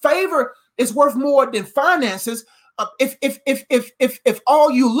 So favor is worth more than finances. If all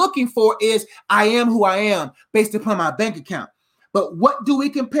you're looking for is I am who I am based upon my bank account. But what do we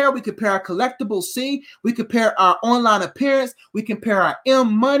compare? We compare our collectibles C. We compare our online appearance. We compare our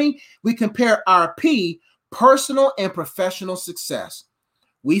M money. We compare our P, personal and professional success,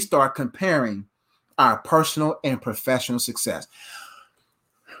 we start comparing our personal and professional success.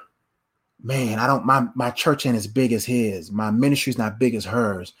 Man, my church ain't as big as his. My ministry's not big as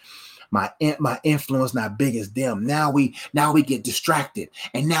hers. My influence not big as them. Now we get distracted,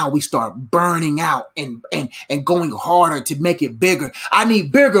 and now we start burning out and going harder to make it bigger. I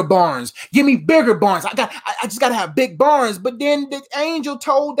need bigger barns. Give me bigger barns. I just gotta have big barns. But then the angel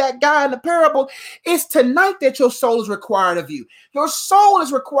told that guy in the parable, it's tonight that your soul is required of you. Your soul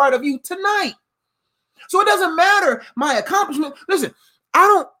is required of you tonight. So it doesn't matter my accomplishment. Listen,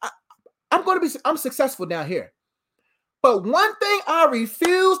 I'm successful down here. But one thing I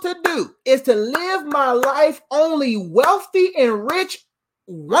refuse to do is to live my life only wealthy and rich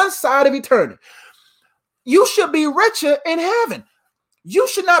one side of eternity. You should be richer in heaven. You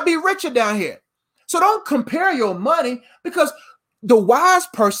should not be richer down here. So don't compare your money, because the wise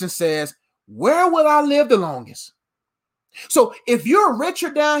person says, where will I live the longest? So if you're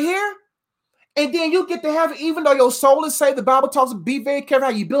richer down here, and then you get to have, even though your soul is saved, the Bible talks, be very careful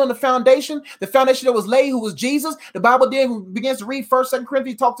how you build the foundation that was laid, who was Jesus. The Bible then begins to read 1st, 2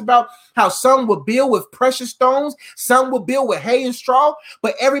 Corinthians, talks about how some will build with precious stones, some will build with hay and straw,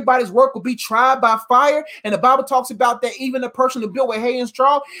 but everybody's work will be tried by fire. And the Bible talks about that even the person who built with hay and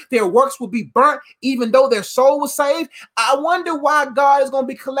straw, their works will be burnt, even though their soul was saved. I wonder why God is going to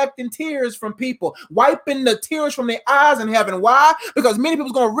be collecting tears from people, wiping the tears from their eyes in heaven. Why? Because many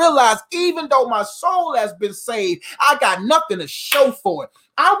people are going to realize, even though my soul has been saved, I got nothing to show for it.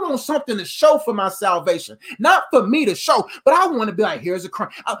 I want something to show for my salvation, not for me to show, but I want to be like, here's a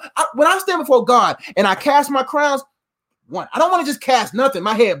crown. When I stand before God and I cast my crowns, I don't want to just cast nothing.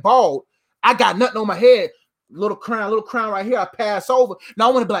 My head bald. I got nothing on my head. Little crown right here. I pass over. Now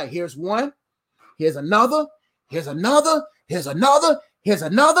I want to be like, here's one, here's another, here's another, here's another, here's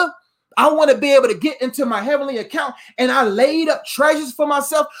another. I want to be able to get into my heavenly account, and I laid up treasures for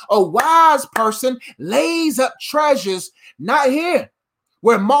myself. A wise person lays up treasures not here,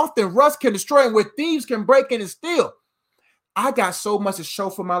 where moth and rust can destroy and where thieves can break in and steal. I got so much to show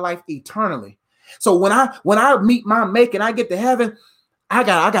for my life eternally. So when I meet my mate and I get to heaven, I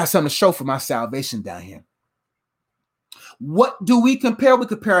got something to show for my salvation down here. What do we compare? We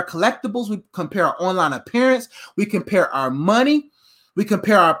compare our collectibles. We compare our online appearance. We compare our money. We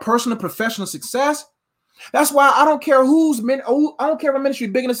compare our personal and professional success. That's why I don't care I don't care if my ministry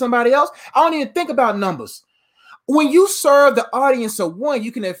is bigger than somebody else. I don't even think about numbers. When you serve the audience of one,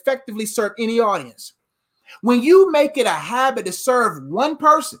 you can effectively serve any audience. When you make it a habit to serve one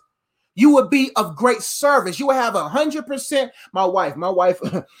person, you would be of great service. You will have 100%. My wife, me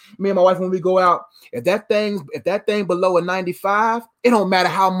and my wife, when we go out, if that thing below a 95, it don't matter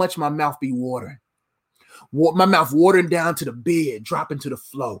how much my mouth be watering. My mouth watering down to the bed, dropping to the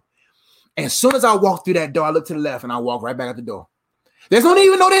floor. And as soon as I walk through that door, I look to the left and I walk right back out the door. There's no need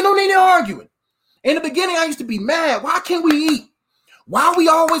to arguing. In the beginning, I used to be mad. Why can't we eat? Why we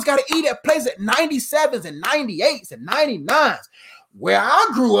always got to eat at places at 97s and 98s and 99s? Where I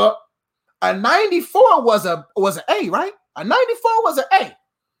grew up, a 94 was an A, right? A 94 was an A.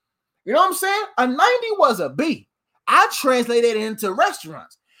 You know what I'm saying? A 90 was a B. I translated it into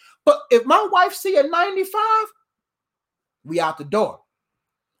restaurants. But if my wife see a 95, we out the door.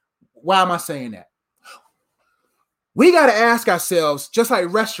 Why am I saying that? We got to ask ourselves, just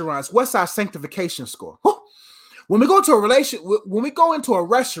like restaurants, what's our sanctification score? When we go into a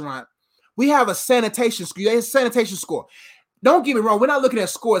restaurant, we have a sanitation score. There's a sanitation score. Don't get me wrong. We're not looking at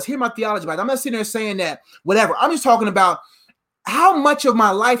scores. Hear my theology about it. I'm not sitting there saying that whatever. I'm just talking about how much of my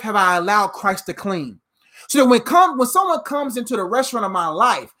life have I allowed Christ to clean? So that when someone comes into the restaurant of my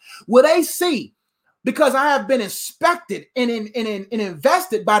life, will they see, because I have been inspected and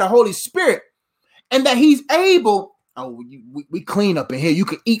invested by the Holy Spirit, and that He's able, we clean up in here. You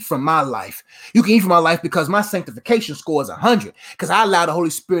can eat from my life. You can eat from my life because my sanctification score is 100, because I allow the Holy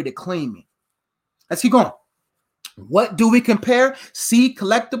Spirit to clean me. Let's keep going. What do we compare? C,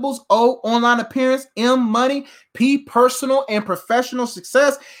 collectibles. O, online appearance. M, money. P, personal and professional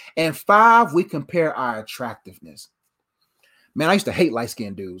success. And 5, we compare our attractiveness. Man, I used to hate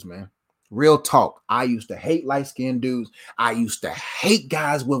light-skinned dudes, man. Real talk. I used to hate light-skinned dudes. I used to hate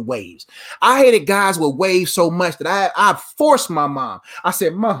guys with waves. I hated guys with waves so much that I forced my mom. I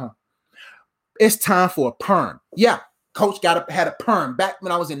said, Mom, it's time for a perm. Yeah, coach had a perm back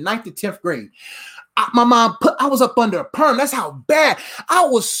when I was in 9th to 10th grade. My mom I was up under a perm. That's how bad. I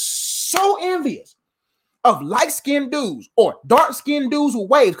was so envious of light-skinned dudes or dark-skinned dudes with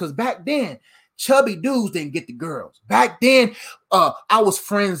waves, because back then, chubby dudes didn't get the girls. Back then, I was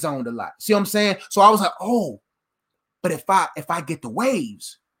friend zoned a lot. See what I'm saying? So I was like, oh, but if I get the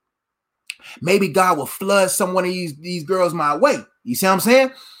waves, Maybe God will flood some one of these girls my way. You see what I'm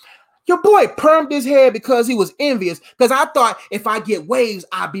saying? Your boy permed his hair because he was envious, because I thought if I get waves,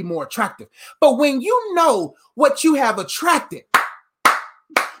 I'd be more attractive. But when you know what you have attracted,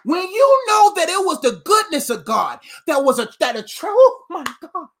 when you know that it was the goodness of God oh my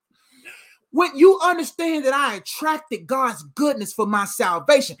God. When you understand that I attracted God's goodness for my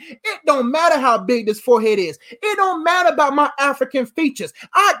salvation, it don't matter how big this forehead is. It don't matter about my African features.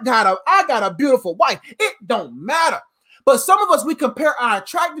 I got a beautiful wife. It don't matter. But some of us, we compare our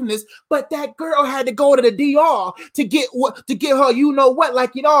attractiveness, but that girl had to go to the DR to get her, you know what,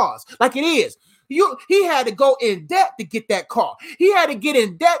 like it is. He had to go in debt to get that car. He had to get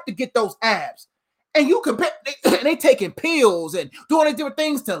in debt to get those abs. And you compare, they taking pills and doing these different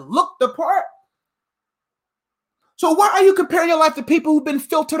things to look the part. So why are you comparing your life to people who've been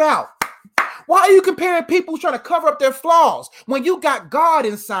filtered out? Why are you comparing people trying to cover up their flaws when you got God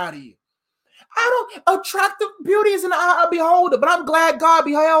inside of you? Attractive beauty is in the eye of the beholder, but I'm glad God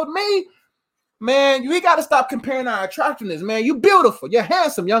beheld me. Man, we got to stop comparing our attractiveness, man. You beautiful. You're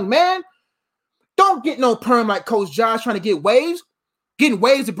handsome, young man. Don't get no perm like Coach Josh trying to get waves. Getting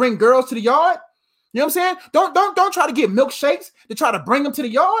waves to bring girls to the yard. You know what I'm saying? Don't try to get milkshakes to try to bring them to the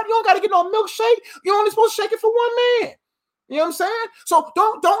yard. You don't got to get no milkshake. You're only supposed to shake it for one man. You know what I'm saying? So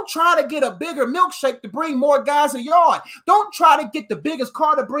don't try to get a bigger milkshake to bring more guys to the yard. Don't try to get the biggest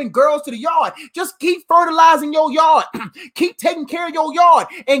car to bring girls to the yard. Just keep fertilizing your yard. Keep taking care of your yard,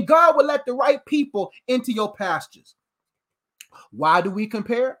 and God will let the right people into your pastures. Why do we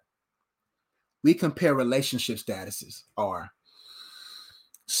compare? We compare relationship statuses, or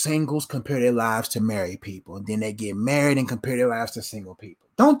singles compare their lives to married people, and then they get married and compare their lives to single people.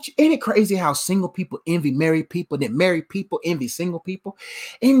 Ain't it crazy how single people envy married people, then married people envy single people?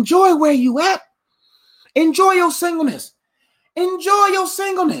 Enjoy where you at. Enjoy your singleness. Enjoy your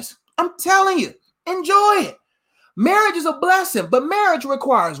singleness. I'm telling you, enjoy it. Marriage is a blessing, but marriage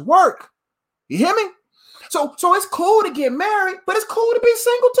requires work. You hear me? So it's cool to get married, but it's cool to be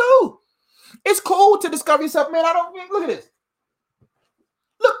single too. It's cool to discover yourself. Man, look at this.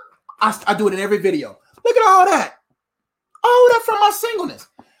 Look, I do it in every video. Look at all that. All that from my singleness.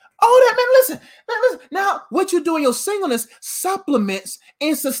 All that, man, listen. Now, what you do in your singleness supplements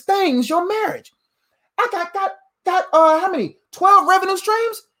and sustains your marriage. I got how many? 12 revenue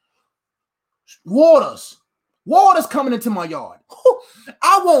streams? Waters coming into my yard.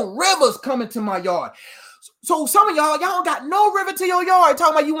 I want rivers coming to my yard. So some of y'all don't got no river to your yard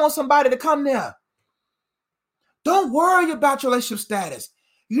talking about you want somebody to come there. Don't worry about your relationship status.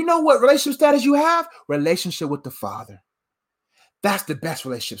 You know what relationship status you have? Relationship with the Father. That's the best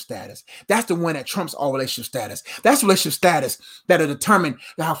relationship status. That's the one that trumps all relationship status. That's relationship status that'll determine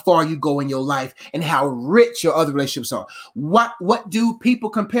how far you go in your life and how rich your other relationships are. What do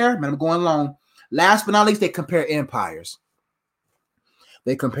people compare? Man, I'm going long. Last but not least, they compare empires.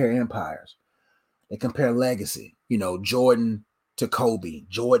 They compare legacy. You know, Jordan to Kobe,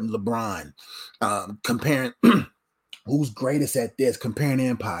 Jordan, LeBron, comparing who's greatest at this, comparing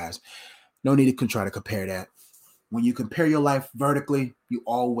empires. No need to try to compare that. When you compare your life vertically, you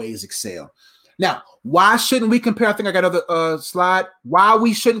always excel. Now, why shouldn't we compare? I think I got another slide. Why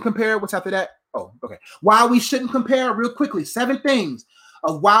we shouldn't compare? What's after that? Oh, okay. Why we shouldn't compare, real quickly. 7 things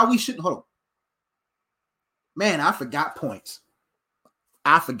of why we shouldn't. Hold on. Man, I forgot points.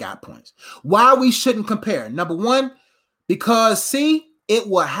 Why we shouldn't compare. Number 1, because it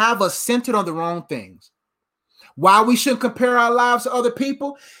will have us centered on the wrong things. Why we shouldn't compare our lives to other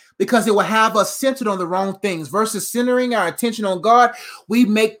people? Because it will have us centered on the wrong things. Versus centering our attention on God, we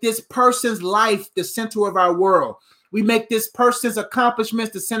make this person's life the center of our world. We make this person's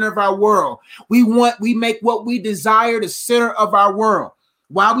accomplishments the center of our world. We make what we desire the center of our world.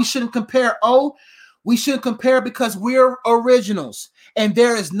 Why we shouldn't compare? We shouldn't compare because we're originals. And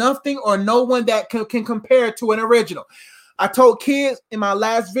there is nothing or no one that can compare to an original. I told kids in my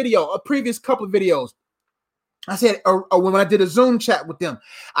last video, a previous couple of videos, I said, when I did a Zoom chat with them,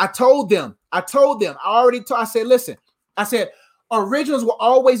 I said, listen, I said, originals will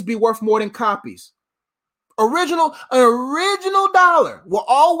always be worth more than copies. An original dollar will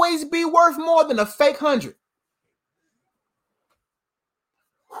always be worth more than a fake 100.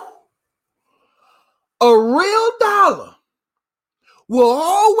 A real dollar will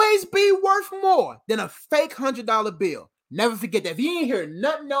always be worth more than a fake $100 bill. Never forget that. If you ain't hear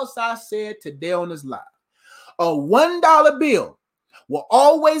nothing else I said today on this live, a $1 bill will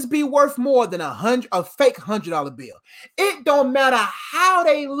always be worth more than a fake $100 bill. It don't matter how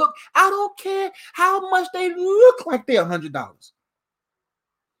they look. I don't care how much they look like they're $100.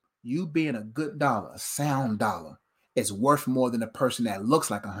 You being a good dollar, a sound dollar, is worth more than a person that looks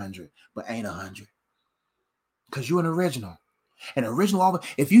like 100 but ain't 100. Because you're an original. An original,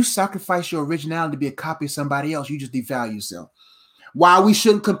 if you sacrifice your originality to be a copy of somebody else, you just devalue yourself. Why we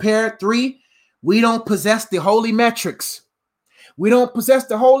shouldn't compare? 3, we don't possess the holy metrics. We don't possess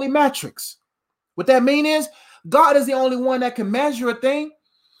the holy metrics. What that mean is God is the only one that can measure a thing.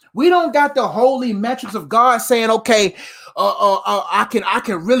 We don't got the holy metrics of God saying, okay, I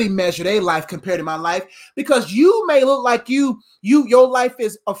can really measure their life compared to my life, because you may look like your life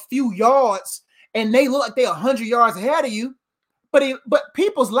is a few yards and they look like they're 100 yards ahead of you. But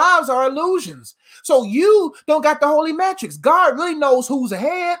people's lives are illusions. So you don't got the holy metrics. God really knows who's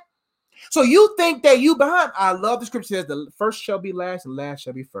ahead. So you think that you behind. I love the scripture says the first shall be last and last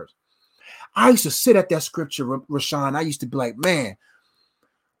shall be first. I used to sit at that scripture, Rashawn. I used to be like, man,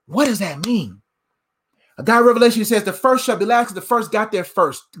 what does that mean? A guy in Revelation says the first shall be last because the first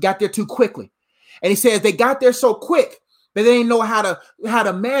got there too quickly. And he says they got there so quick that they didn't know how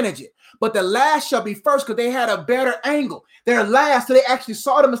to manage it. But the last shall be first because they had a better angle. They're last, so they actually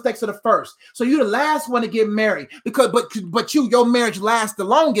saw the mistakes of the first. So you're the last one to get married but your marriage lasts the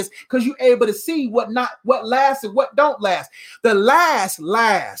longest because you're able to see what lasts and what don't last. The last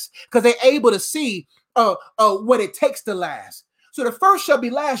because they're able to see what it takes to last. So the first shall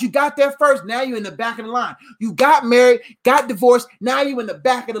be last. You got there first. Now you're in the back of the line. You got married, got divorced. Now you're in the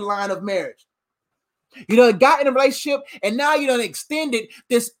back of the line of marriage. You done got in a relationship, and now you done extended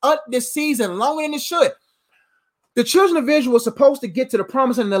this season longer than it should. The children of Israel were supposed to get to the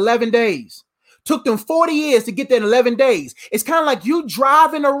promised land in 11 days. Took them 40 years to get there in 11 days. It's kind of like you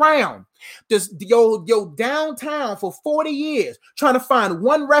driving around your downtown for 40 years trying to find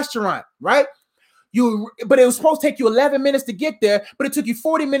one restaurant, right? But it was supposed to take you 11 minutes to get there, but it took you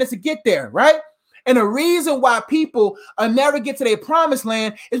 40 minutes to get there, right? And the reason why people never get to their promised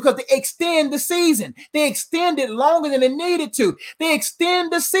land is because they extend the season. They extend it longer than they needed to. They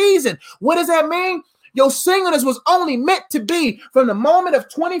extend the season. What does that mean? Your singleness was only meant to be from the moment of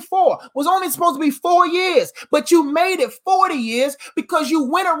 24, was only supposed to be 4 years, but you made it 40 years because you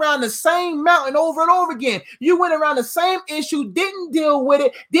went around the same mountain over and over again. You went around the same issue, didn't deal with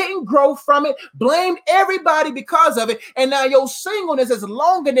it, didn't grow from it, blamed everybody because of it, and now your singleness is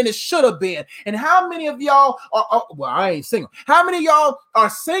longer than it should have been. And how many of y'all well, I ain't single. How many of y'all are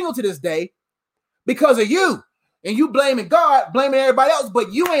single to this day because of you? And you blaming God, blaming everybody else,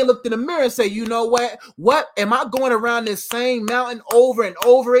 but you ain't looked in the mirror and say, you know what? What am I going around this same mountain over and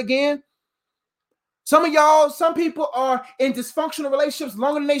over again? Some people are in dysfunctional relationships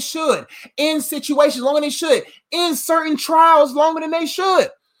longer than they should, in situations longer than they should, in certain trials longer than they should.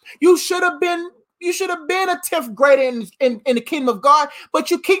 You should have been a 10th grader in the kingdom of God, but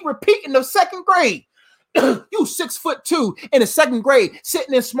you keep repeating the 2nd grade. You 6'2" in the 2nd grade,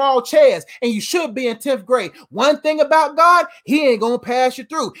 sitting in small chairs, and you should be in 10th grade. One thing about God, he ain't gonna pass you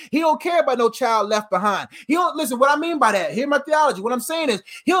through. He don't care about no child left behind. He don't listen. What I mean by that, hear my theology. What I'm saying is,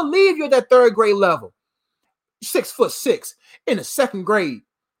 he'll leave you at that 3rd grade level, 6'6" in the 2nd grade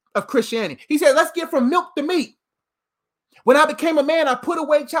of Christianity. He said, "Let's get from milk to meat." When I became a man, I put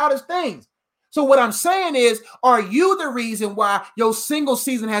away childish things. So what I'm saying is, are you the reason why your single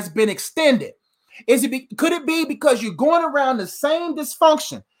season has been extended? Could it be because you're going around the same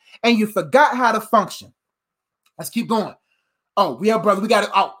dysfunction and you forgot how to function? Let's keep going. Oh, yeah, brother, we got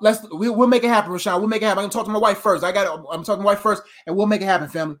it. We'll make it happen, Rashawn. We'll make it happen. I'm gonna talk to my wife first. I'm talking to my wife first, and we'll make it happen,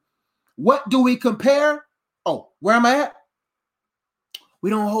 family. What do we compare? Oh, where am I at?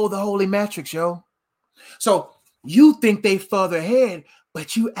 We don't hold the holy metrics, yo. So you think they further ahead,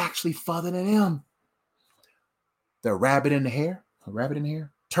 but you actually further than them. The rabbit in the hare,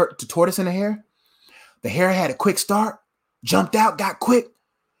 the tortoise in the hare. The hare had a quick start, jumped out, got quick.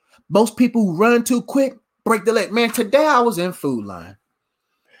 Most people who run too quick break the leg. Man, today I was in Food Line.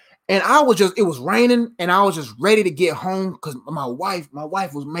 And it was raining, and I was just ready to get home because my wife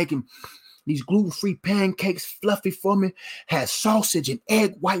was making these gluten-free pancakes fluffy for me, had sausage and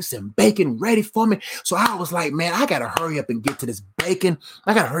egg whites and bacon ready for me. So I was like, man, I got to hurry up and get to this bacon.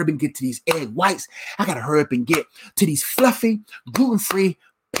 I got to hurry up and get to these egg whites. I got to hurry up and get to these fluffy, gluten-free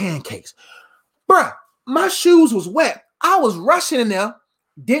pancakes. Bruh. My shoes was wet. I was rushing in there,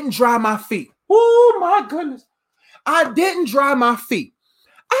 didn't dry my feet. Oh my goodness. I didn't dry my feet.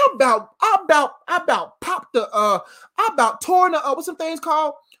 I about popped I about torn the what's some things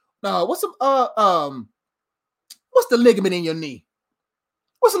called? What's the ligament in your knee?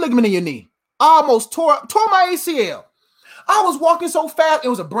 What's the ligament in your knee? I almost tore my ACL. I was walking so fast. It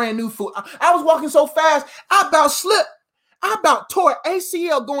was a brand new foot. I was walking so fast. I about slipped. I about tore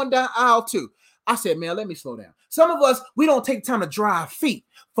ACL going down aisle 2. I said, man, let me slow down. Some of us, we don't take time to dry our feet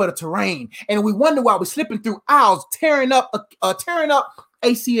for the terrain. And we wonder why we're slipping through aisles, tearing up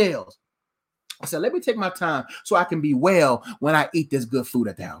ACLs. I said, let me take my time so I can be well when I eat this good food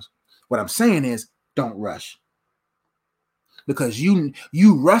at the house. What I'm saying is, don't rush. Because you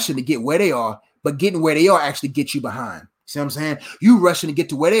rushing to get where they are, but getting where they are actually gets you behind. See what I'm saying? You rushing to get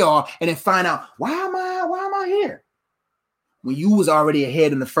to where they are and then find out, why am I here? When you was already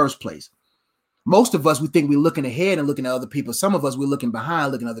ahead in the first place. Most of us, we think we're looking ahead and looking at other people. Some of us, we're looking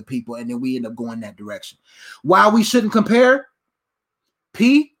behind, looking at other people, and then we end up going that direction. Why we shouldn't compare?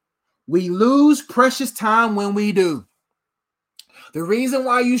 P, we lose precious time when we do. The reason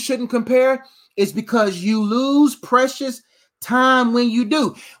why you shouldn't compare is because you lose precious time when you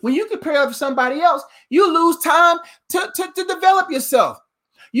do. When you compare with somebody else, you lose time to develop yourself.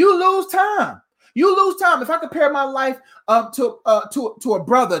 You lose time. You lose time. If I compare my life to a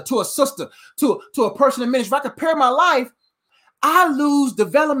brother, to a sister, to a person in ministry, if I compare my life, I lose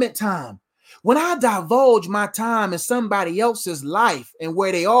development time. When I divulge my time in somebody else's life and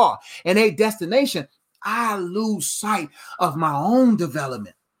where they are and their destination, I lose sight of my own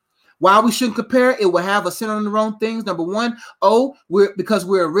development. Why we shouldn't compare? It will have us center on the wrong things. Number one, because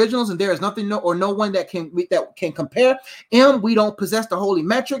we're originals and there is nothing no one that can compare. M, we don't possess the holy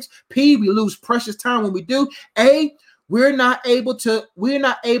metrics. P, we lose precious time when we do. A, we're not able to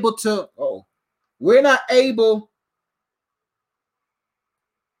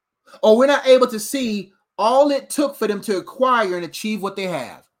see all it took for them to acquire and achieve what they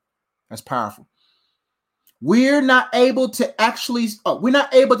have. That's powerful. We're not able to see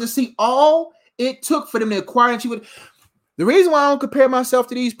all it took for them to acquire and achieve it. The reason why I don't compare myself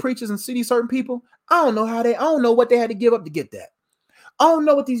to these preachers and see these certain people, I don't know what they had to give up to get that. I don't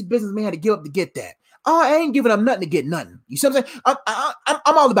know what these businessmen had to give up to get that. I ain't giving up nothing to get nothing. You see what I'm saying?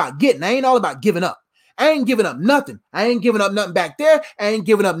 I'm all about getting. I ain't all about giving up. I ain't giving up nothing. I ain't giving up nothing back there. I ain't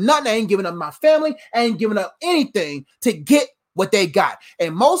giving up nothing. I ain't giving up my family. I ain't giving up anything to get what they got.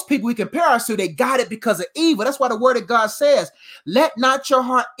 And most people we compare us to, they got it because of evil. That's why the word of God says, let not your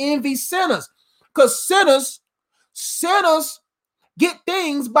heart envy sinners. Because sinners get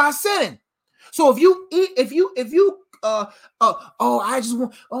things by sinning. So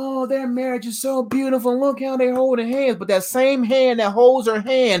their marriage is so beautiful. Look how they holding hands. But that same hand that holds her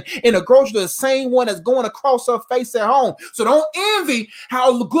hand in a grocery store, the same one that's going across her face at home. So don't envy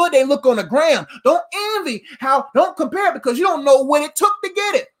how good they look on the gram. Don't compare, because you don't know what it took to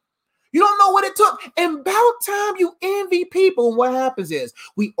get it. You don't know what it took. And about time you envy people. And what happens is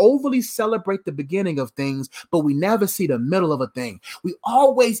we overly celebrate the beginning of things, but we never see the middle of a thing. We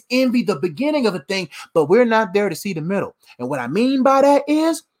always envy the beginning of a thing, but we're not there to see the middle. And what I mean by that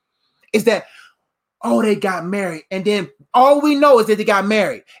is that, they got married. And then all we know is that they got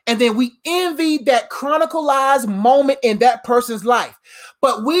married. And then we envy that chronicalized moment in that person's life.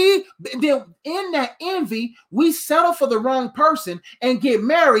 But then in that envy, we settle for the wrong person and get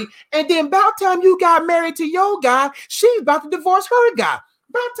married. And then about time you got married to your guy, she's about to divorce her guy.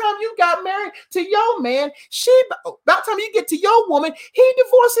 About time you got married to your man, about time you get to your woman, he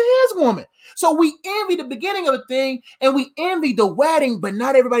divorcing his woman. So we envy the beginning of a thing and we envy the wedding, but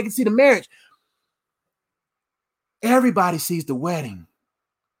not everybody can see the marriage. Everybody sees the wedding,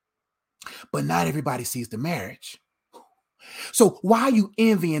 but not everybody sees the marriage. So why are you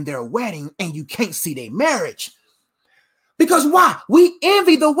envying their wedding and you can't see their marriage? Because why? We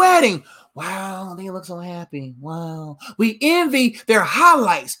envy the wedding. Wow, they look so happy. Wow. We envy their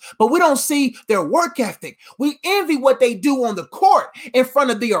highlights, but we don't see their work ethic. We envy what they do on the court in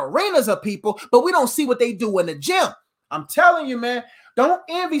front of the arenas of people, but we don't see what they do in the gym. I'm telling you, man. Don't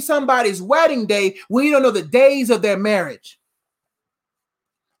envy somebody's wedding day when you don't know the days of their marriage.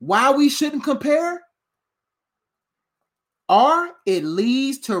 Why we shouldn't compare? It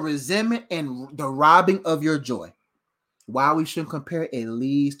leads to resentment and the robbing of your joy. Why we shouldn't compare? It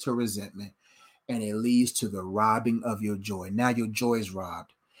leads to resentment and it leads to the robbing of your joy. Now your joy is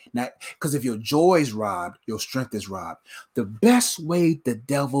robbed. Now, because if your joy is robbed, your strength is robbed. The best way the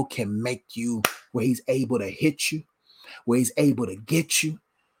devil can make you, where he's able to hit you, where he's able to get you,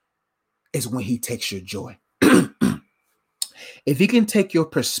 is when he takes your joy. If he can take your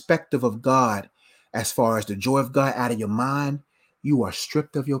perspective of God, as far as the joy of God, out of your mind, you are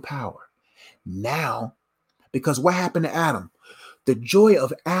stripped of your power. Now, because what happened to Adam? The joy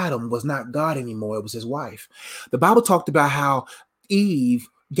of Adam was not God anymore. It was his wife. The Bible talked about how Eve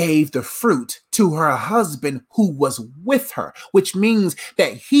gave the fruit to her husband who was with her, which means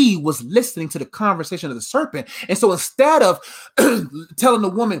that he was listening to the conversation of the serpent. And so instead of telling the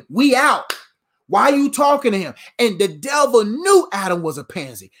woman, we out, why are you talking to him? And the devil knew Adam was a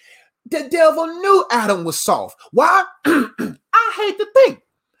pansy. The devil knew Adam was soft. Why? I hate to think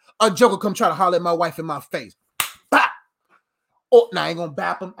a joker come try to holler at my wife in my face. Bah! Oh, now I ain't gonna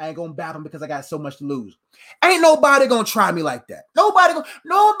bap him. I ain't gonna bap him because I got so much to lose. Ain't nobody gonna try me like that.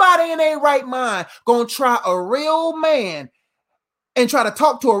 Nobody in their right mind gonna try a real man and try to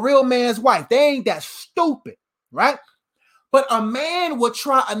talk to a real man's wife. They ain't that stupid, right? But a man would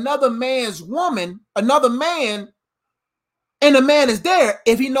try another man's woman, another man, and the man is there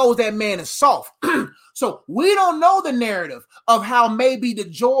if he knows that man is soft. So we don't know the narrative of how maybe the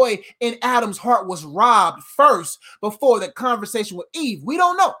joy in Adam's heart was robbed first before the conversation with Eve. We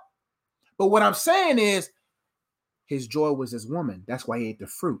don't know. But what I'm saying is his joy was his woman. That's why he ate the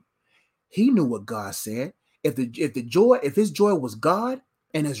fruit. He knew what God said. If his joy was God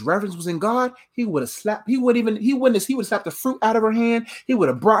and his reverence was in God, he would have slapped, he would have slapped the fruit out of her hand. He would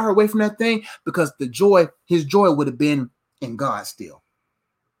have brought her away from that thing because his joy would have been in God still.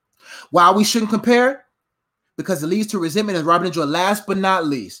 Why we shouldn't compare? Because it leads to resentment and robbing the joy. Last but not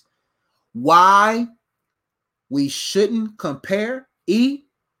least, why we shouldn't compare?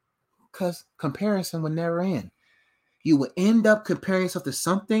 Because comparison will never end. You will end up comparing yourself to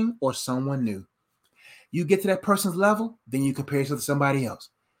something or someone new. You get to that person's level, then you compare yourself to somebody else.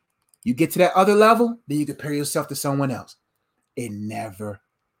 You get to that other level, then you compare yourself to someone else. It never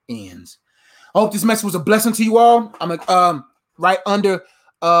ends. I hope this message was a blessing to you all. I'm right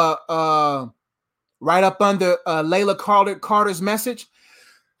up under Layla Carter's message.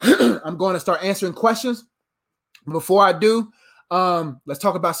 I'm going to start answering questions. Before I do, let's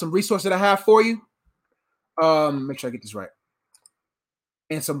talk about some resources that I have for you. Make sure I get this right.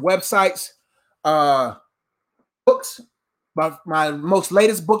 And some websites, books. My most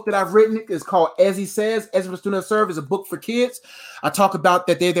latest book that I've written is called As He Says, Ezra Student Serve, is a book for kids. I talk about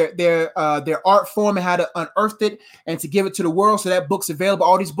that their art form and how to unearth it and to give it to the world. So that book's available.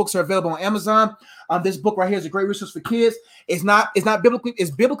 All these books are available on Amazon. This book right here is a great resource for kids. It's not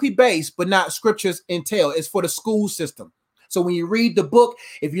biblically based, but not scriptures entail. It's for the school system. So when you read the book,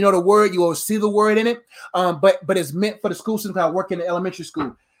 if you know the word, you will see the word in it. But it's meant for the school system. I work in the elementary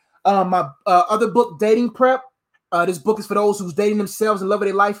school. My other book, Dating Prep. This book is for those who's dating themselves and loving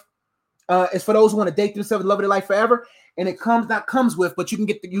their life. It's for those who want to date themselves and love their life forever. And it comes with, but you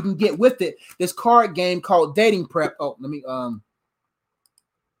can get with it this card game called Dating Prep.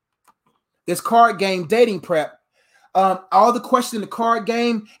 This card game, Dating Prep. All the questions in the card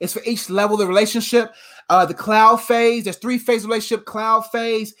game is for each level of the relationship. The cloud phase, there's 3 phase relationship: cloud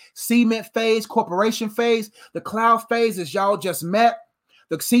phase, cement phase, corporation phase. The cloud phase is y'all just met.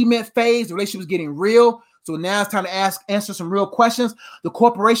 The cement phase, the relationship is getting real. So now it's time to answer some real questions. The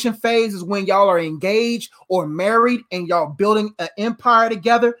corporation phase is when y'all are engaged or married and y'all building an empire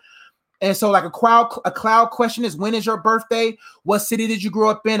together. And so like a cloud question is, when is your birthday? What city did you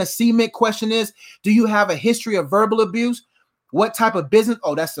grow up in? A cement question is, do you have a history of verbal abuse? What type of business?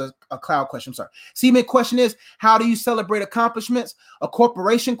 Oh, that's a cloud question. I'm sorry. Cement question is, how do you celebrate accomplishments? A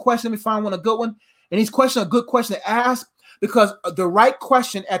corporation question, let me find one, a good one. And these questions are good questions to ask, because the right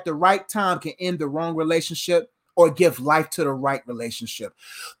question at the right time can end the wrong relationship or give life to the right relationship.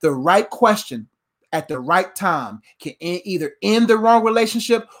 The right question at the right time can either end the wrong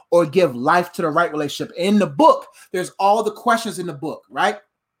relationship or give life to the right relationship. In the book, there's all the questions in the book, right?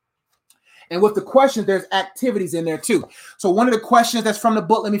 And with the questions, there's activities in there too. So one of the questions that's from the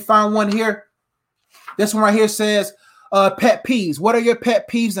book, let me find one here. This one right here says, pet peeves. What are your pet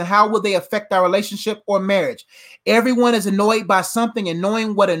peeves and how will they affect our relationship or marriage? Everyone is annoyed by something, and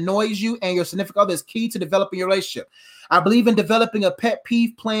knowing what annoys you and your significant other is key to developing your relationship. I believe in developing a pet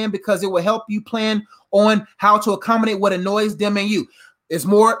peeve plan because it will help you plan on how to accommodate what annoys them and you. It's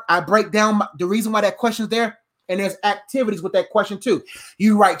more, I break down the reason why that question's there, and there's activities with that question too.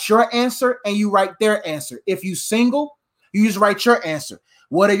 You write your answer and you write their answer. If you single, you just write your answer.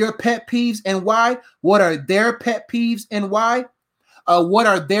 What are your pet peeves and why? What are their pet peeves and why? What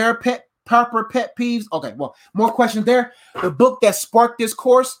are their proper pet peeves? Okay, well, more questions there. The book that sparked this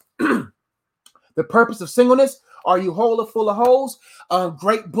course, The Purpose of Singleness. Are you whole or full of holes?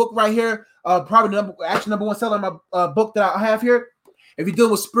 Great book right here. Probably number one seller in my book that I have here. If you're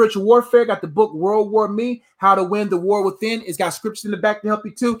dealing with spiritual warfare, got the book World War Me, How to Win the War Within. It's got scriptures in the back to help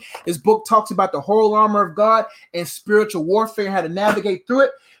you too. This book talks about the whole armor of God and spiritual warfare and how to navigate through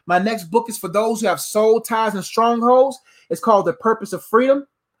it. My next book is for those who have soul ties and strongholds. It's called The Purpose of Freedom.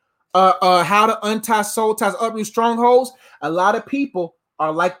 How to untie soul ties, uproot strongholds. A lot of people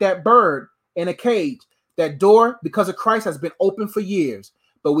are like that bird in a cage. That door, because of Christ, has been open for years,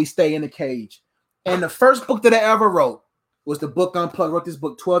 but we stay in the cage. And the first book that I ever wrote was the book Unplugged. I wrote this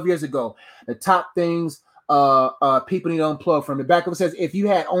book 12 years ago. The top things people need to unplug from. The back of it says, if you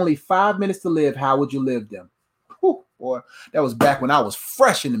had only 5 minutes to live, how would you live them? Whew, boy, that was back when I was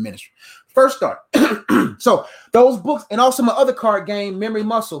fresh in the ministry. First start. So those books, and also my other card game, Memory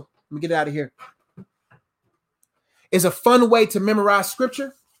Muscle. Let me get out of here. Is a fun way to memorize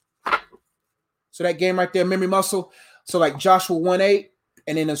scripture. So that game right there, Memory Muscle. So like Joshua 1:8,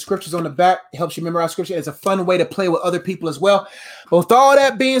 and then the scriptures on the back helps you memorize scripture. It's a fun way to play with other people as well. But with all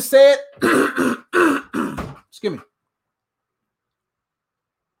that being said, excuse me.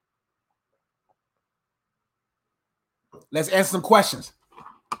 Let's answer some questions.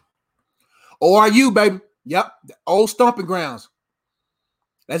 Or are you, baby? Yep, the old stomping grounds.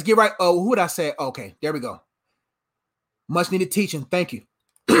 Let's get right. Oh, who would I say? Okay, there we go. Much needed teaching. Thank you.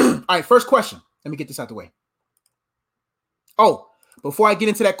 All right, first question. Let me get this out the way. Oh, before I get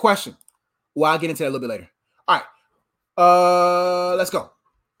into that question, well, I'll get into that a little bit later. All right, let's go.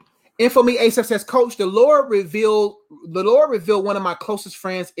 Info Me ASAP says, Coach, the Lord revealed one of my closest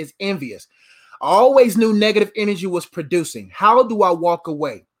friends is envious. I always knew negative energy was producing. How do I walk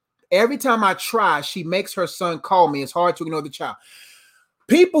away? Every time I try, she makes her son call me. It's hard to ignore the child.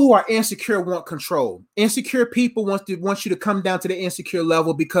 People who are insecure want control. Insecure people want you to come down to the insecure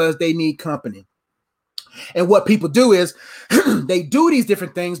level because they need company. And what people do is they do these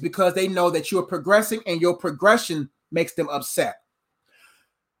different things because they know that you're progressing and your progression makes them upset.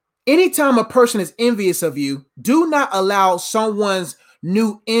 Anytime a person is envious of you, do not allow someone's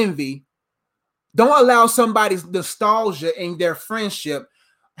new envy. Don't allow somebody's nostalgia in their friendship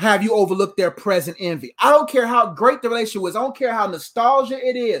have you overlook their present envy. I don't care how great the relationship was. I don't care how nostalgia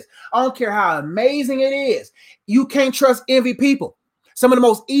it is. I don't care how amazing it is. You can't trust envy people. Some of the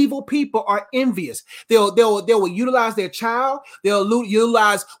most evil people are envious. They will utilize their child. They'll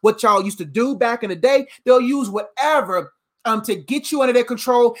utilize what y'all used to do back in the day. They'll use whatever to get you under their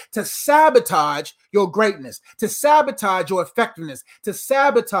control, to sabotage your greatness, to sabotage your effectiveness, to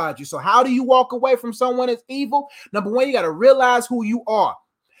sabotage you. So how do you walk away from someone that's evil? Number one, you got to realize who you are.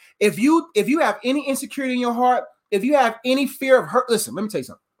 If you have any insecurity in your heart, if you have any fear of hurt, listen, let me tell you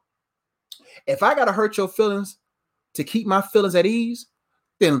something. If I got to hurt your feelings to keep my feelings at ease,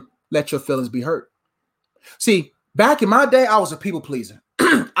 then let your feelings be hurt. See, back in my day, I was a people pleaser.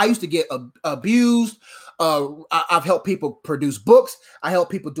 I used to get abused. I've helped people produce books. I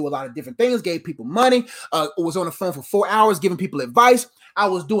helped people do a lot of different things, gave people money, was on the phone for 4 hours giving people advice. I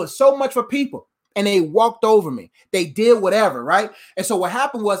was doing so much for people. And they walked over me. They did whatever, right? And so what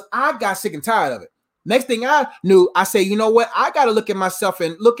happened was I got sick and tired of it. Next thing I knew, I say, you know what? I got to look at myself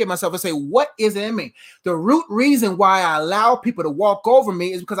and say, what is it in me? The root reason why I allow people to walk over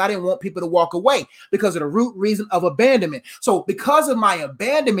me is because I didn't want people to walk away, because of the root reason of abandonment. So because of my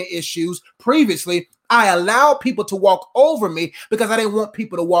abandonment issues previously, I allowed people to walk over me because I didn't want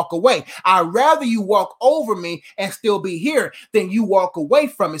people to walk away. I'd rather you walk over me and still be here than you walk away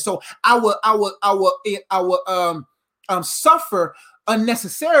from me. So I will suffer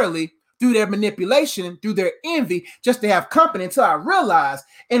unnecessarily through their manipulation, through their envy, just to have company until I realize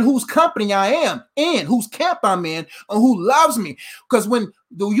in whose company I am, in whose camp I'm in, and who loves me. Because when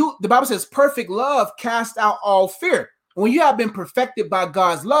the Bible says perfect love casts out all fear. When you have been perfected by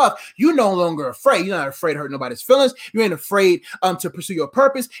God's love, you're no longer afraid. You're not afraid to hurt nobody's feelings. You ain't afraid to pursue your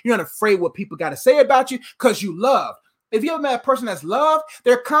purpose. You're not afraid what people got to say about you because you love. If you ever met a person that's loved,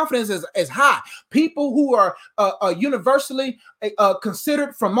 their confidence is high. People who are universally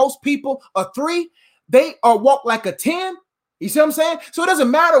considered from most people a 3, they are walk like a 10. You see what I'm saying? So it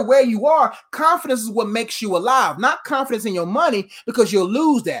doesn't matter where you are. Confidence is what makes you alive, not confidence in your money, because you'll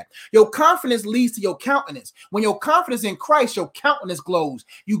lose that. Your confidence leads to your countenance. When your confidence in Christ, your countenance glows.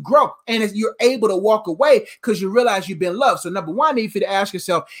 You grow, and you're able to walk away because you realize you've been loved. So number one, you need to ask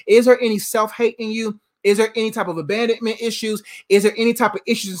yourself, is there any self-hate in you? Is there any type of abandonment issues? Is there any type of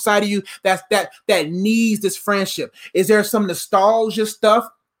issues inside of you that needs this friendship? Is there some nostalgia stuff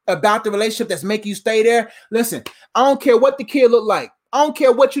about the relationship that's making you stay there? Listen, I don't care what the kid looked like. I don't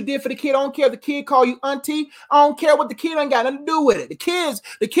care what you did for the kid. I don't care if the kid call you auntie. I don't care what the kid ain't got nothing to do with it. The kid,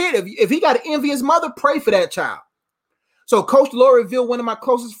 if he got to envy his mother, pray for that child. So Coach, the Lord revealed one of my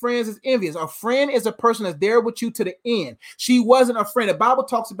closest friends is envious. A friend is a person that's there with you to the end. She wasn't a friend. The Bible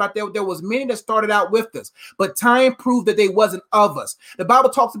talks about that there was many that started out with us, but time proved that they wasn't of us. The Bible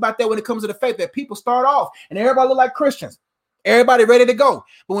talks about that when it comes to the faith, that people start off and everybody look like Christians. Everybody ready to go.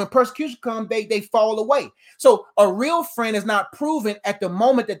 But when persecution comes, they fall away. So a real friend is not proven at the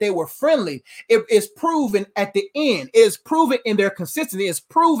moment that they were friendly. It is proven at the end. It is proven in their consistency. It's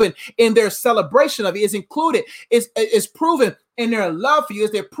proven in their celebration of you. It's included. It's proven in their love for you.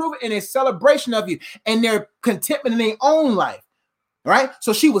 They're proven in their celebration of you and their contentment in their own life. Right?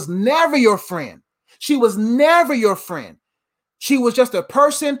 So she was never your friend. She was never your friend. She was just a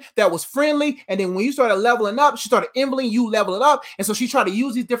person that was friendly. And then when you started leveling up, she started envying you leveling up. And so she tried to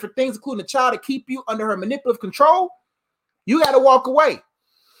use these different things, including the child, to keep you under her manipulative control. You got to walk away.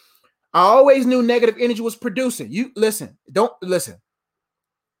 I always knew negative energy was producing. You listen, don't listen.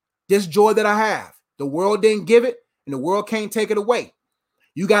 This joy that I have, the world didn't give it and the world can't take it away.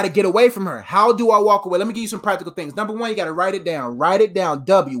 You got to get away from her. How do I walk away? Let me give you some practical things. Number one, you got to write it down. Write it down.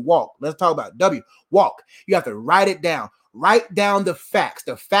 W, walk. Let's talk about W, walk. You have to write it down. Write down the facts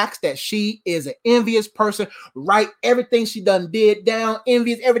that she is an envious person. Write everything she done did down.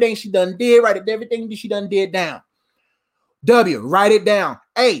 Envious, everything she done did. Write it, everything she done did down. W, write it down.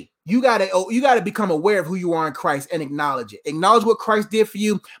 A, you gotta become aware of who you are in Christ and acknowledge it. Acknowledge what Christ did for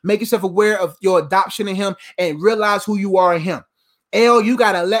you. Make yourself aware of your adoption in him and realize who you are in him. L, you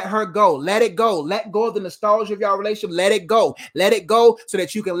gotta let her go. Let it go. Let go of the nostalgia of your relationship. Let it go. Let it go so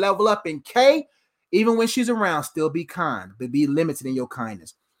that you can level up. In K, even when she's around, still be kind, but be limited in your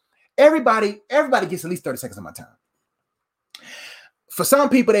kindness. Everybody gets at least 30 seconds of my time. For some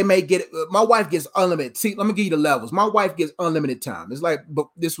people, they may get, my wife gets unlimited. See, let me give you the levels. My wife gets unlimited time. It's like, but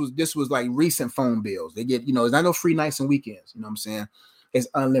this was like recent phone bills. They get, there's not no free nights and weekends. You know what I'm saying? It's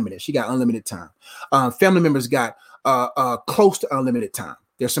unlimited. She got unlimited time. Family members got close to unlimited time.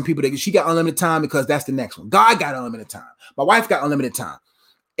 There's some people that she got unlimited time because that's the next one. God got unlimited time. My wife got unlimited time.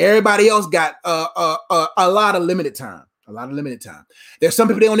 Everybody else got a lot of limited time. A lot of limited time. There's some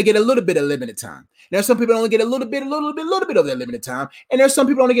people they only get a little bit of limited time. There's some people only get a little bit of their limited time. And there's some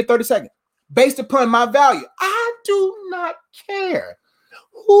people only get 30 seconds. Based upon my value, I do not care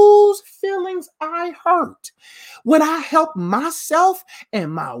whose feelings I hurt. When I help myself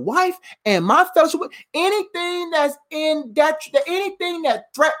and my wife and my fellowship with anything that's in that, anything that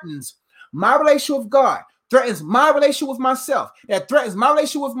threatens my relationship with God, threatens my relationship with myself, that threatens my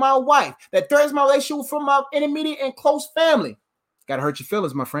relationship with my wife, that threatens my relationship from my intermediate and close family. Got to hurt your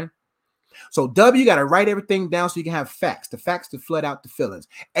feelings, my friend. So W, you got to write everything down so you can have facts, the facts to flood out the feelings.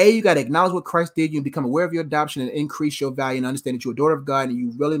 A, you got to acknowledge what Christ did. You become aware of your adoption and increase your value and understand that you're a daughter of God and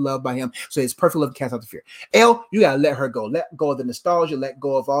you really loved by him. So it's perfect love to cast out the fear. L, you got to let her go. Let go of the nostalgia, let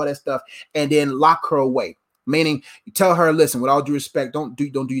go of all that stuff, and then lock her away. Meaning, you tell her, listen, with all due respect, don't do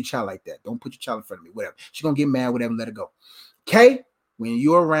your child like that. Don't put your child in front of me, whatever. She's going to get mad, whatever, let her go. K, when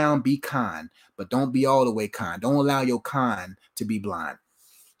you're around, be kind, but don't be all the way kind. Don't allow your kind to be blind.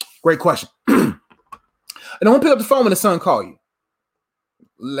 Great question. And don't pick up the phone when the son calls you.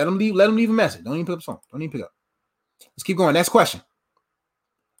 Let him leave a message. Don't even pick up the phone. Don't even pick up. Let's keep going. Next question.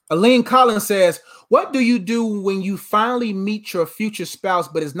 Aline Collins says, what do you do when you finally meet your future spouse,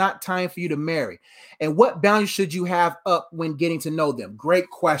 but it's not time for you to marry? And what boundaries should you have up when getting to know them? Great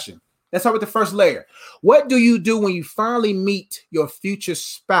question. Let's start with the first layer. What do you do when you finally meet your future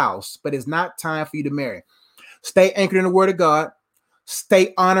spouse, but it's not time for you to marry? Stay anchored in the word of God.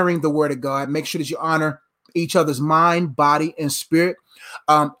 Stay honoring the word of God. Make sure that you honor each other's mind, body, and spirit.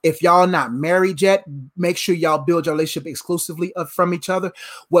 If y'all not married yet, make sure y'all build your relationship exclusively from each other.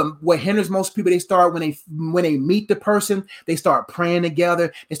 What hinders most people, they start when they meet the person, they start praying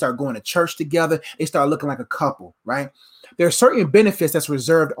together, they start going to church together, they start looking like a couple, right? There are certain benefits that's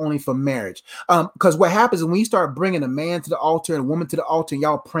reserved only for marriage. Because what happens is when you start bringing a man to the altar and a woman to the altar and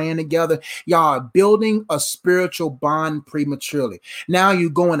y'all praying together, y'all are building a spiritual bond prematurely. Now you're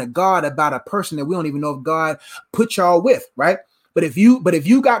going to God about a person that we don't even know if God put y'all with, right? But if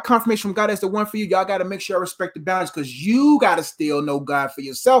you got confirmation from God that's the one for you, y'all got to make sure I respect the boundaries because you got to still know God for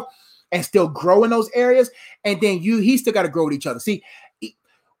yourself and still grow in those areas. And then he still got to grow with each other. See,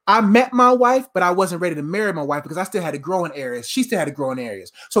 I met my wife, but I wasn't ready to marry my wife because I still had to grow in areas. She still had to grow in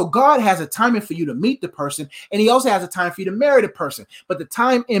areas. So God has a timing for you to meet the person, and he also has a time for you to marry the person. But the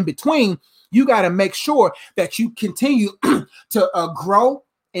time in between, you got to make sure that you continue to grow,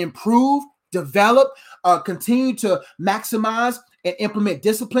 improve, develop, continue to maximize and implement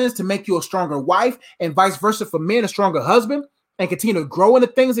disciplines to make you a stronger wife and vice versa for men, a stronger husband, and continue to grow in the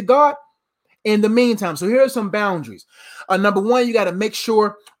things of God. In the meantime, so here are some boundaries. Number one, you got to make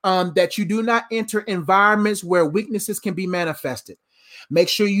sure that you do not enter environments where weaknesses can be manifested. Make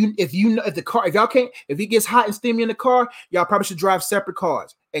sure if it gets hot and steamy in the car, y'all probably should drive separate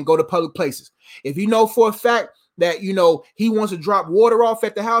cars and go to public places. If you know for a fact that he wants to drop water off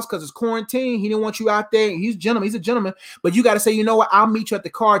at the house because it's quarantine, he didn't want you out there. He's a gentleman, but you got to say, you know what? I'll meet you at the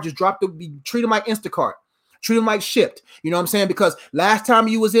car. Just treat him like Instacart. Treat them like shipped. You know what I'm saying? Because last time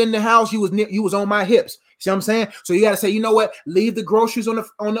you was in the house, you was on my hips. See what I'm saying? So you got to say, you know what? Leave the groceries on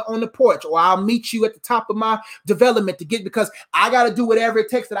the porch, or I'll meet you at the top of my development because I got to do whatever it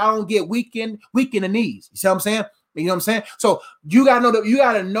takes that I don't get weak in the knees. You see what I'm saying? You know what I'm saying? So you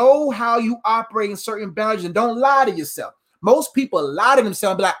gotta know how you operate in certain boundaries, and don't lie to yourself. Most people lie to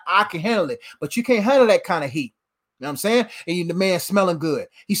themselves and be like, I can handle it, but you can't handle that kind of heat. You know what I'm saying? And the man smelling good.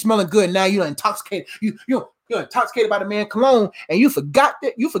 He's smelling good. Now you're intoxicated. You're intoxicated by the man cologne, and you forgot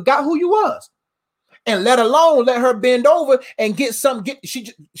who you was. And let her bend over and get something.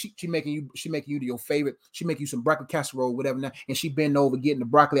 She making you your favorite. She making you some broccoli casserole, whatever. Now, and she bend over getting the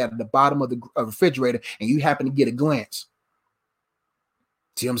broccoli out of the bottom of the refrigerator, and you happen to get a glance.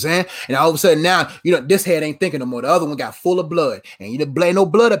 See what I'm saying? And all of a sudden now, this head ain't thinking no more. The other one got full of blood, and you didn't blame no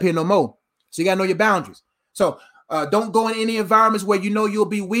blood up here no more. So you gotta know your boundaries. So don't go in any environments where you'll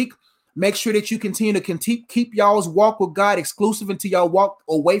be weak. Make sure that you continue to keep y'all's walk with God exclusive until y'all walk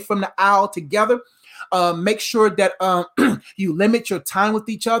away from the aisle together. Make sure that you limit your time with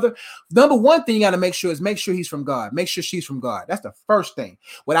each other. Number one thing you got to make sure he's from God. Make sure she's from God. That's the first thing.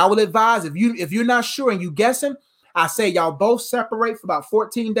 What I will advise, if you're not sure and you guessing, I say y'all both separate for about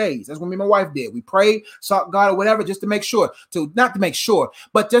 14 days. That's what me and my wife did. We prayed, sought God or whatever, just to make sure,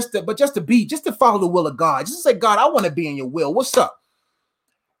 but just to follow the will of God. Just to say, God, I want to be in your will. What's up?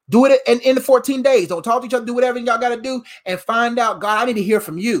 Do it in the 14 days. Don't talk to each other. Do whatever y'all got to do and find out, God, I need to hear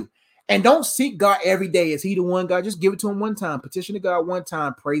from you. And don't seek God every day. Is he the one, God? Just give it to him one time. Petition to God one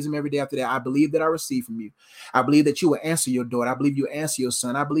time. Praise him every day after that. I believe that I receive from you. I believe that you will answer your daughter. I believe you will answer your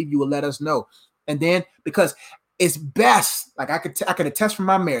son. I believe you will let us know. And then, because it's best, like I could attest from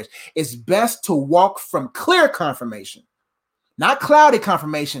my marriage, it's best to walk from clear confirmation. Not cloudy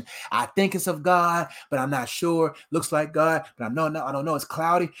confirmation. I think it's of God, but I'm not sure. Looks like God, but I don't know. It's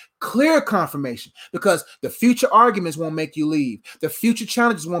cloudy. Clear confirmation, because the future arguments won't make you leave. The future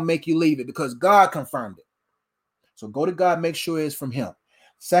challenges won't make you leave it, because God confirmed it. So go to God. Make sure it's from him.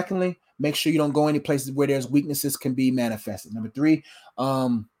 Secondly, make sure you don't go any places where there's weaknesses can be manifested. Number three,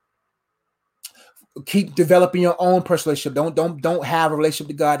 keep developing your own personal relationship. Don't have a relationship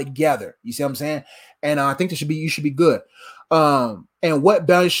to God together. You see what I'm saying? And I think you should be good. And what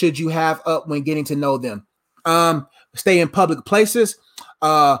boundaries should you have up when getting to know them? Stay in public places.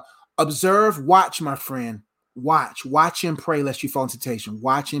 Observe, watch, my friend. Watch and pray lest you fall into temptation.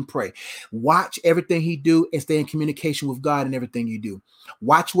 Watch and pray. Watch everything he do and stay in communication with God in everything you do.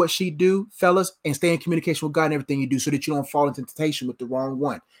 Watch what she do, fellas, and stay in communication with God in everything you do so that you don't fall into temptation with the wrong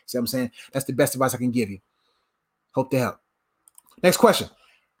one. See what I'm saying? That's the best advice I can give you. Hope to help. Next question.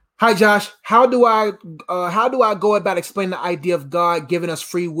 Hi, Josh. How do I go about explaining the idea of God giving us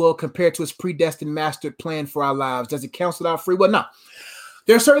free will compared to his predestined mastered plan for our lives? Does it cancel out free will? No.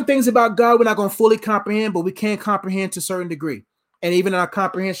 There are certain things about God we're not going to fully comprehend, but we can comprehend to a certain degree. And even in our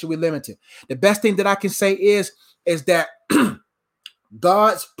comprehension, we're limited. The best thing that I can say is that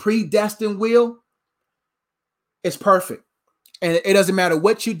God's predestined will is perfect. And it doesn't matter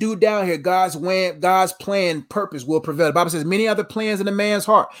what you do down here. God's plan, purpose will prevail. The Bible says many other plans in a man's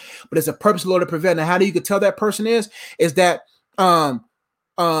heart, but it's a purpose, Lord, to prevail. Now, how do you can tell that person is that how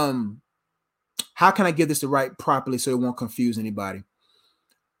can I give this right properly so it won't confuse anybody?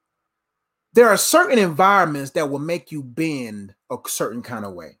 There are certain environments that will make you bend a certain kind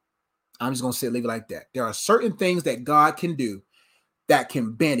of way. I'm just going to leave it like that. There are certain things that God can do that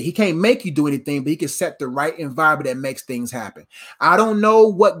can bend. He can't make you do anything, but he can set the right environment that makes things happen. I don't know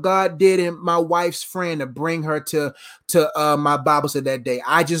what God did in my wife's friend to bring her to my Bible study that day.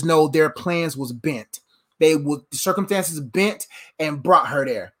 I just know their plans was bent. The circumstances bent and brought her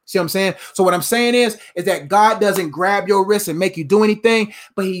there. See what I'm saying? So what I'm saying is that God doesn't grab your wrist and make you do anything,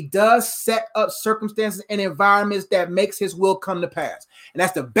 but he does set up circumstances and environments that makes his will come to pass. And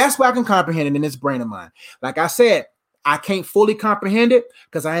that's the best way I can comprehend it in this brain of mine. Like I said, I can't fully comprehend it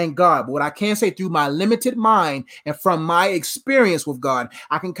because I ain't God. But what I can say through my limited mind and from my experience with God,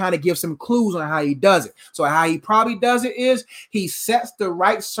 I can kind of give some clues on how he does it. So how he probably does it is he sets the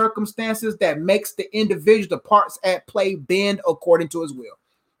right circumstances that makes the individual, the parts at play, bend according to his will.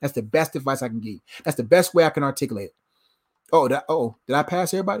 That's the best advice I can give. That's the best way I can articulate it. Did I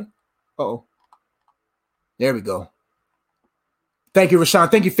pass everybody? There we go. Thank you, Rashawn.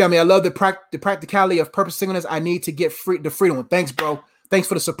 Thank you, family. I love the practicality of purpose singleness. I need to get the freedom. Thanks, bro. Thanks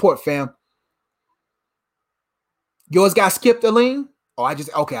for the support, fam. Yours got skipped, Aline? I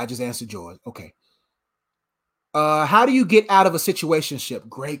just answered yours. Okay. How do you get out of a situationship?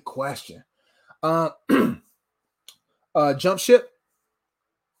 Great question. Jump ship.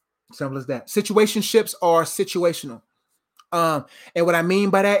 Simple as that. Situationships are situational. And what I mean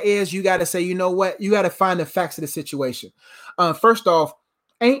by that is you got to say, you know what? You got to find the facts of the situation. First off,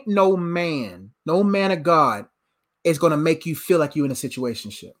 ain't no man of God is going to make you feel like you're in a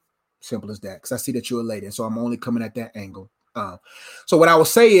situationship. Simple as that. Because I see that you're a lady. So I'm only coming at that angle. So what I will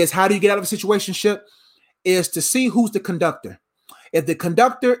say is, how do you get out of a situationship? is to see who's the conductor. If the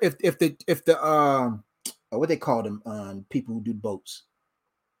conductor, if the what they call them, people who do boats.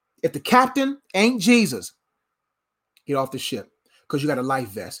 If the captain ain't Jesus, get off the ship because you got a life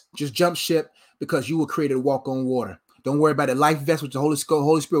vest. Just jump ship because you were created to walk on water. Don't worry about the life vest, which the Holy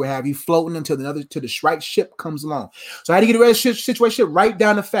Spirit will have you floating until the right ship comes along. So how do you get a relationship situation? Write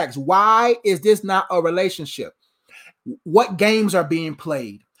down the facts. Why is this not a relationship? What games are being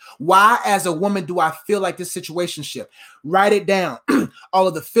played? Why, as a woman, do I feel like this situationship? Write it down. All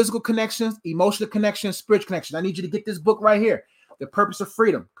of the physical connections, emotional connections, spiritual connections. I need you to get this book right here, The Purpose of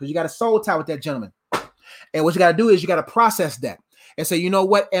Freedom, because you got a soul tie with that gentleman. And what you got to do is you got to process that and say, you know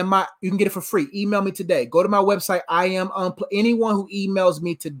what? You can get it for free. Email me today. Go to my website. Anyone who emails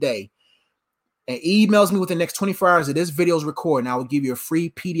me today and emails me within the next 24 hours of this video is recorded, I will give you a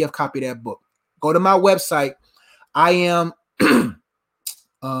free PDF copy of that book. Go to my website.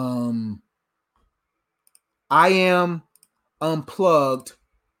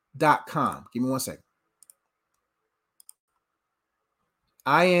 IamUnplugged.com. Give me 1 second.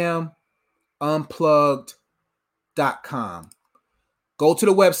 IamUnplugged.com. Go to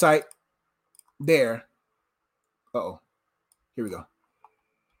the website there. Uh-oh. Here we go.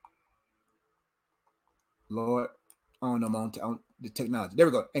 Lord. Oh, no, on the technology. There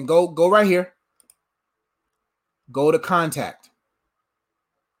we go. And go right here. Go to contact.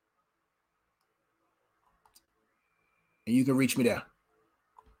 And you can reach me there.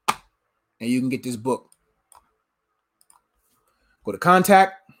 And you can get this book. Go to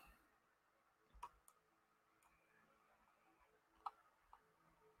contact.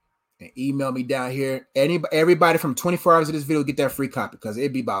 And email me down here. Everybody from 24 hours of this video get that free copy because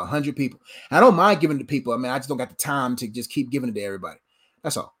it'd be about 100 people. I don't mind giving it to people. I mean, I just don't got the time to just keep giving it to everybody.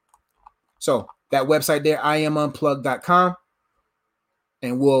 That's all. So that website there, IamUnplugged.com.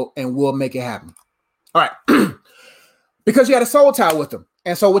 And we'll make it happen. All right. Because you got a soul tie with them.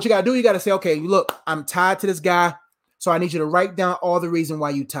 And so what you got to do, you got to say, okay, look, I'm tied to this guy. So I need you to write down all the reasons why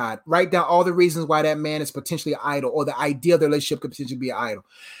you tied. Write down all the reasons why that man is potentially an idol, or the idea of the relationship could potentially be an idol.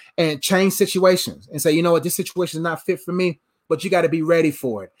 And change situations and say, you know what, this situation is not fit for me, but you got to be ready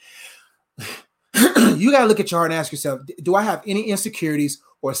for it. You got to look at your heart and ask yourself, do I have any insecurities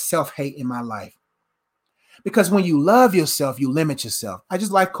or self-hate in my life? Because when you love yourself, you limit yourself. I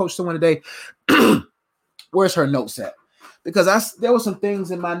just life coached someone today. Where's her notes at? Because there were some things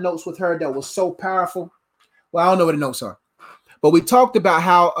in my notes with her that was so powerful. Well, I don't know what the notes are, but we talked about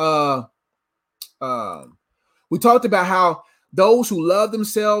how those who love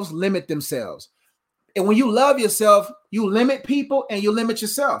themselves limit themselves. And when you love yourself, you limit people and you limit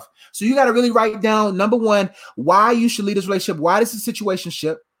yourself. So you got to really write down, number one, why you should leave this relationship, why this is a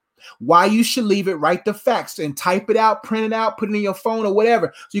situationship, why you should leave it, write the facts and type it out, print it out, put it in your phone or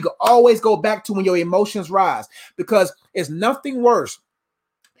whatever. So you can always go back to when your emotions rise, because it's nothing worse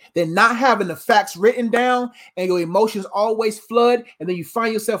than not having the facts written down and your emotions always flood. And then you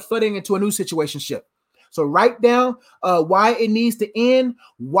find yourself flooding into a new situationship. So write down why it needs to end.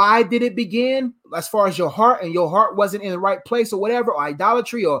 Why did it begin? As far as your heart, and your heart wasn't in the right place or whatever, or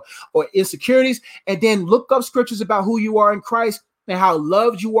idolatry or insecurities. And then look up scriptures about who you are in Christ and how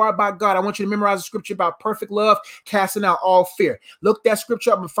loved you are by God. I want you to memorize the scripture about perfect love, casting out all fear. Look that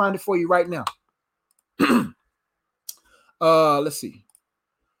scripture up and find it for you right now. Let's see.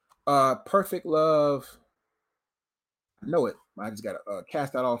 Perfect love. I know it. I just got to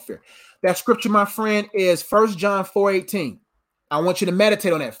cast out all fear. That scripture, my friend, is 1 John 4:18. I want you to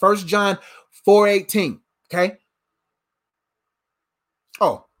meditate on that. 1 John 4:18. Okay.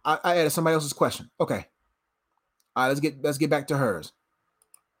 Oh, I added somebody else's question. Okay. All right, let's get back to hers.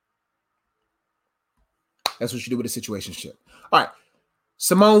 That's what you do with a situationship. All right.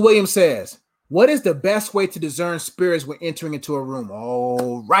 Simone Williams says, what is the best way to discern spirits when entering into a room?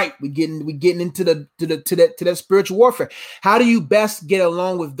 All right, we getting into that spiritual warfare. How do you best get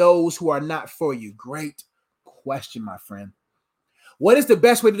along with those who are not for you? Great question, my friend. What is the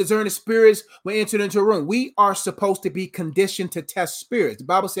best way to discern the spirits when entering into a room? We are supposed to be conditioned to test spirits. The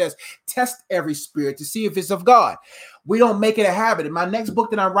Bible says, test every spirit to see if it's of God. We don't make it a habit. And my next book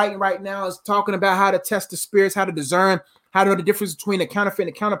that I'm writing right now is talking about how to test the spirits, how to discern, how to know the difference between a counterfeit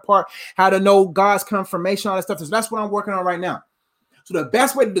and a counterpart, how to know God's confirmation, all that stuff. So that's what I'm working on right now. So the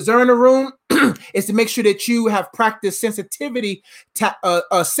best way to discern a room is to make sure that you have practiced sensitivity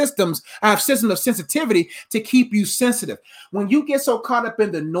systems. I have systems of sensitivity to keep you sensitive. When you get so caught up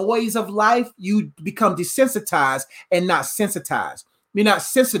in the noise of life, you become desensitized and not sensitized. You're not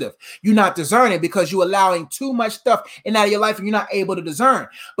sensitive. You're not discerning because you're allowing too much stuff in out of your life and you're not able to discern.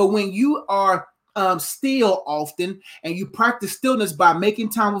 But when you are still often, and you practice stillness by making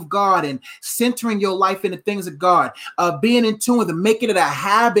time with God and centering your life in the things of God, being in tune with Him, making it a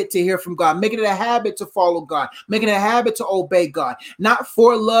habit to hear from God, making it a habit to follow God, making it a habit to obey God, not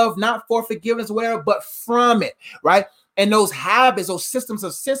for love, not for forgiveness, whatever, but from it, right? And those habits, those systems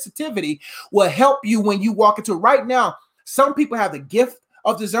of sensitivity will help you when you walk into it. Right now, some people have the gift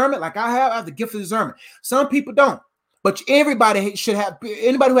of discernment, like I have the gift of discernment. Some people don't. But everybody should have,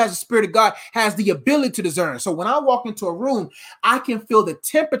 anybody who has the Spirit of God has the ability to discern. So when I walk into a room, I can feel the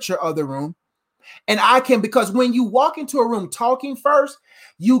temperature of the room. And I can, because when you walk into a room talking first,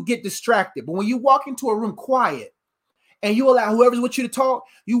 you get distracted. But when you walk into a room quiet and you allow whoever's with you to talk,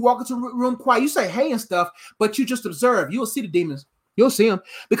 you walk into a room quiet, you say hey and stuff, but you just observe. You will see the demons. You'll see them,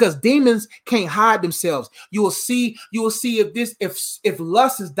 because demons can't hide themselves. You will see if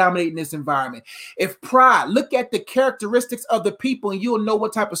lust is dominating this environment, if pride. Look at the characteristics of the people, and you'll know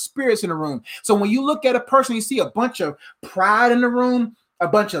what type of spirits in the room. So when you look at a person, you see a bunch of pride in the room, a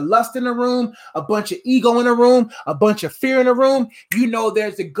bunch of lust in the room, a bunch of ego in the room, a bunch of fear in the room, you know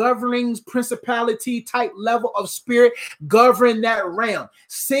there's a governing principality type level of spirit governing that realm.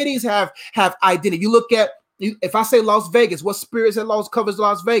 Cities have identity. You look at, if I say Las Vegas, what spirits that covers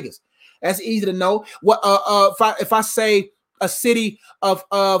Las Vegas? That's easy to know. What if I say a city of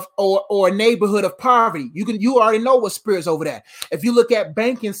or a neighborhood of poverty, you already know what spirits over that. If you look at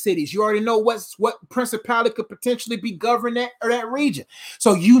banking cities, you already know what principality could potentially be governing that region.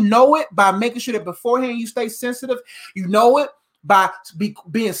 So you know it by making sure that beforehand you stay sensitive. You know it by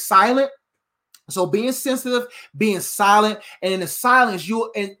being silent. So being sensitive, being silent, and in the silence,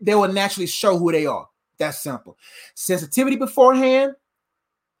 they will naturally show who they are. That's simple. Sensitivity beforehand,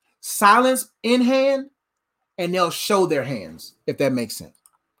 silence in hand, and they'll show their hands, if that makes sense.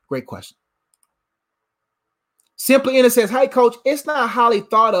 Great question. Simply Inner says, "Hi, Coach. It's not highly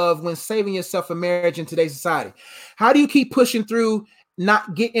thought of when saving yourself for marriage in today's society. How do you keep pushing through,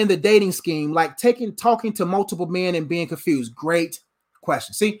 not get in the dating scheme, like talking to multiple men and being confused?" Great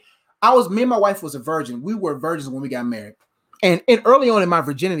question. See, me and my wife was a virgin. We were virgins when we got married. And early on in my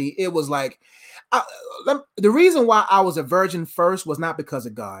virginity, it was like, the reason why I was a virgin first was not because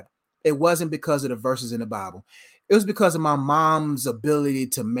of God. It wasn't because of the verses in the Bible. It was because of my mom's ability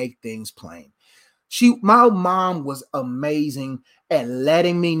to make things plain. My mom was amazing at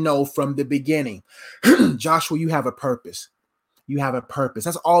letting me know from the beginning, Joshua, you have a purpose. You have a purpose.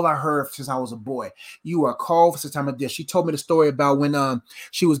 That's all I heard since I was a boy. You are called for such time as this. She told me the story about when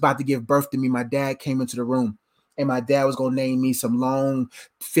she was about to give birth to me. My dad came into the room, and my dad was going to name me some long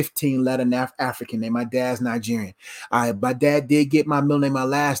 15-letter African name. My dad's Nigerian. My dad did get my middle name, my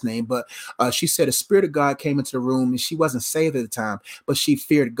last name, but she said the Spirit of God came into the room, and she wasn't saved at the time, but she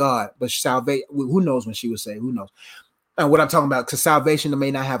feared God. But salvation, who knows when she was saved? Who knows? And what I'm talking about, because salvation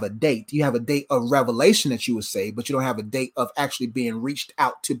may not have a date. You have a date of revelation that you were saved, but you don't have a date of actually being reached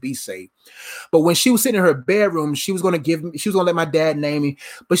out to be saved. But when she was sitting in her bedroom, she was going to let my dad name me.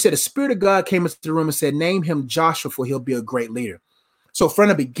 But she said the Spirit of God came into the room and said, name him Joshua, for he'll be a great leader. So from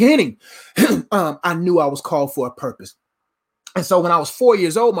the beginning, I knew I was called for a purpose. And so when I was 4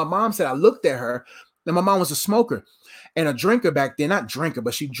 years old, my mom said, I looked at her, and my mom was a smoker and a drinker back then. Not drinker,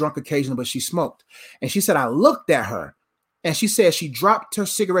 but she drunk occasionally, but she smoked. And she said, I looked at her. And she said she dropped her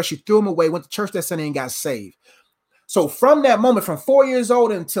cigarettes, she threw them away, went to church that Sunday and got saved. So from that moment, from 4 years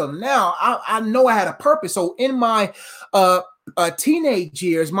old until now, I know I had a purpose. So in my teenage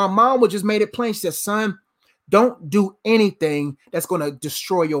years, my mom would just made it plain. She said, son, don't do anything that's going to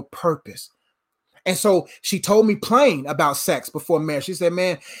destroy your purpose. And so she told me plain about sex before marriage. She said,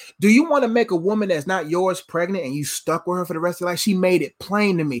 man, do you want to make a woman that's not yours pregnant and you stuck with her for the rest of your life? She made it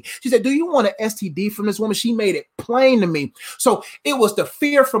plain to me. She said, do you want an STD from this woman? She made it plain to me. So it was the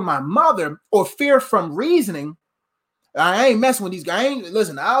fear from my mother or fear from reasoning. I ain't messing with these guys.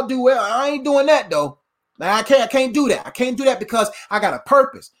 Listen, I'll do well. I ain't doing that though. I can't do that. I can't do that because I got a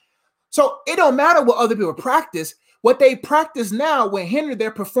purpose. So it don't matter what other people practice. What they practice now will hinder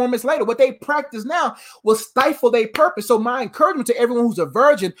their performance later. What they practice now will stifle their purpose. So my encouragement to everyone who's a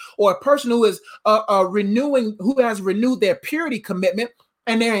virgin or a person who is who has renewed their purity commitment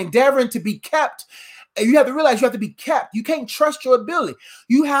and they're endeavoring to be kept, you have to realize you have to be kept. You can't trust your ability.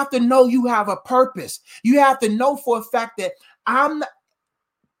 You have to know you have a purpose. You have to know for a fact that I'm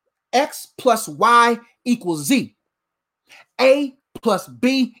X plus Y equals Z. A plus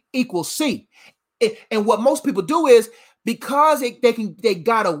B equals C. And what most people do is because they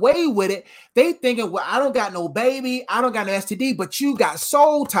got away with it, they thinking, well, I don't got no baby, I don't got no STD, but you got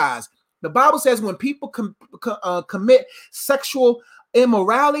soul ties. The Bible says when people commit sexual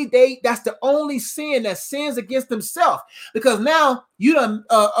immorality, that's the only sin that sins against themselves, because now you done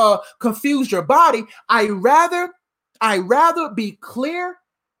confused your body. I rather be clear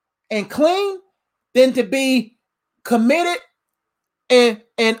and clean than to be committed and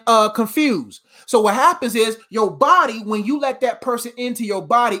confused. So what happens is your body, when you let that person into your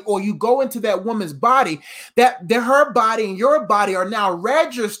body, or you go into that woman's body, that her body and your body are now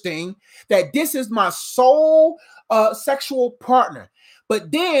registering that this is my sole sexual partner. But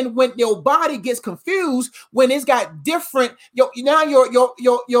then when your body gets confused, when it's got different, your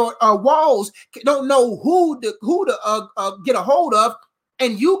walls don't know who to get a hold of,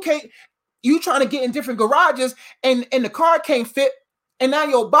 and you trying to get in different garages, and the car can't fit. And now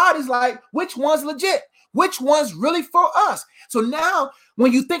your body's like, which one's legit? Which one's really for us? So now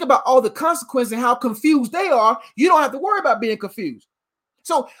when you think about all the consequences and how confused they are, you don't have to worry about being confused.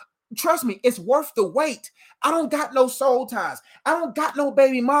 So trust me, it's worth the wait. I don't got no soul ties. I don't got no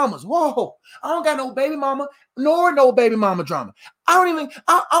baby mamas. Whoa, I don't got no baby mama, nor no baby mama drama. I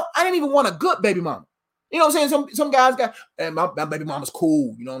didn't even want a good baby mama. You know what I'm saying? Some guys got, hey, my baby mama's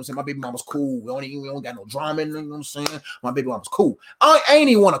cool. You know what I'm saying? My baby mama's cool. We don't got no drama. You know what I'm saying? My baby mama's cool. I ain't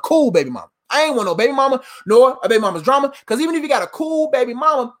even want a cool baby mama. I ain't want no baby mama nor a baby mama's drama. Because even if you got a cool baby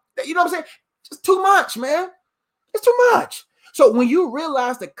mama, you know what I'm saying? It's too much, man. It's too much. So when you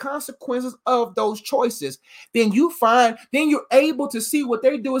realize the consequences of those choices, then you're able to see what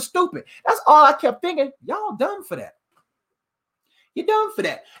they do is stupid. That's all I kept thinking. Y'all dumb for that. You're dumb for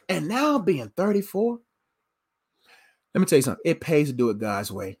that. And now being 34, let me tell you something. It pays to do it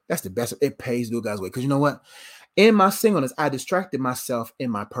God's way. That's the best. It pays to do it God's way. Because you know what? In my singleness, I distracted myself in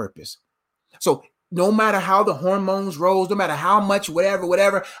my purpose. So no matter how the hormones rose, no matter how much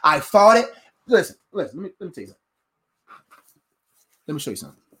whatever, I fought it. Listen, let me tell you something. Let me show you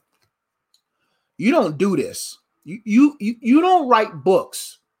something. You don't do this. You don't write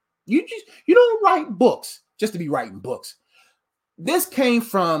books. You don't write books just to be writing books. This came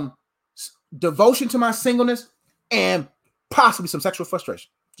from devotion to my singleness and possibly some sexual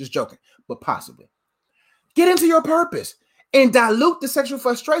frustration. Just joking, but possibly. Get into your purpose and dilute the sexual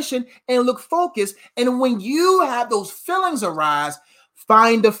frustration and look focused. And when you have those feelings arise,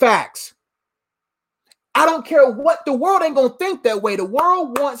 find the facts. I don't care what, the world ain't going to think that way. The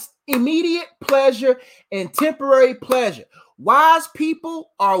world wants immediate pleasure and temporary pleasure. Wise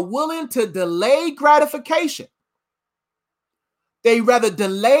people are willing to delay gratification. They rather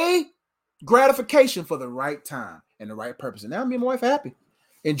delay gratification for the right time and the right purpose. And now me and my wife are happy,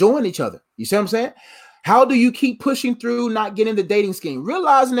 enjoying each other. You see what I'm saying? How do you keep pushing through, not getting the dating scheme?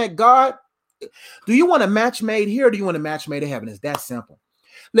 Realizing that God, do you want a match made here, or do you want a match made in heaven? It's that simple.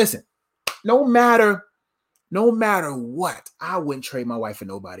 Listen, no matter what, I wouldn't trade my wife for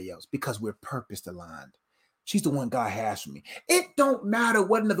nobody else, because we're purpose aligned. She's the one God has for me. It don't matter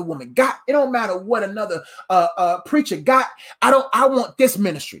what another woman got. It don't matter what another preacher got. I want this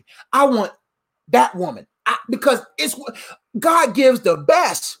ministry. I want that woman. Because it's God gives the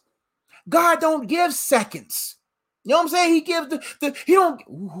best. God don't give seconds. You know what I'm saying? He gives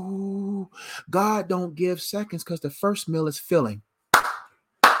God don't give seconds, because the first meal is filling.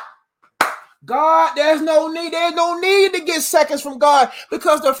 God, there's no need to get seconds from God,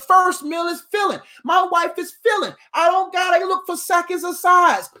 because the first meal is filling. My wife is filling. I don't gotta look for seconds or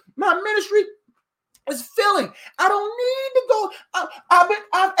sides. My ministry is filling. I don't need to go.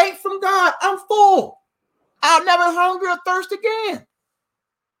 I've ate from God. I'm full. I'll never hunger or thirst again.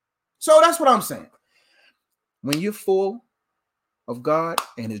 So that's what I'm saying. When you're full of God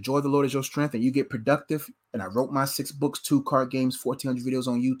and the joy of the Lord is your strength, and you get productive, and I wrote my 6 books, 2 card games, 1,400 videos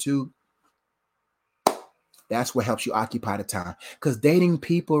on YouTube, that's what helps you occupy the time. Because dating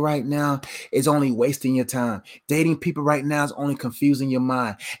people right now is only wasting your time. Dating people right now is only confusing your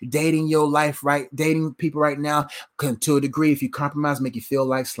mind. Dating people right now can, to a degree, if you compromise, make you feel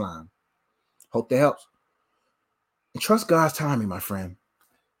like slime. Hope that helps. And trust God's timing, my friend.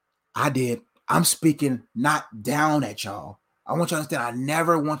 I did. I'm speaking not down at y'all. I want y'all to understand, I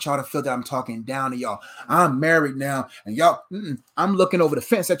never want y'all to feel that I'm talking down to y'all. I'm married now, and y'all, I'm looking over the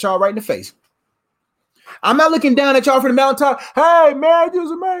fence at y'all right in the face. I'm not looking down at y'all from the mountaintop. Hey, marriage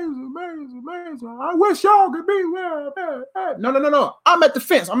is amazing. I wish y'all could be there. No. I'm at the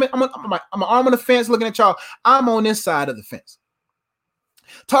fence. I'm an arm on the fence looking at y'all. I'm on this side of the fence.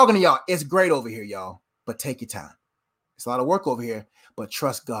 Talking to y'all. It's great over here, y'all, but take your time. It's a lot of work over here, but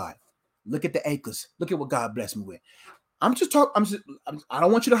trust God. Look at the acres. Look at what God blessed me with. I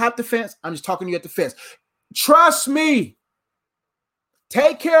don't want you to hop the fence. I'm just talking to you at the fence. Trust me.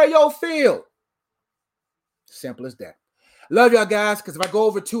 Take care of your field. Simple as that. Love y'all, guys, because if I go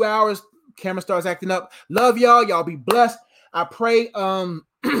over 2 hours, camera starts acting up. Love y'all. Y'all be blessed. I pray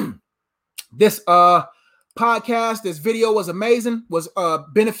this podcast, this video was amazing, was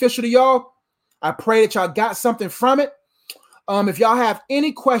beneficial to y'all. I pray that y'all got something from it. If y'all have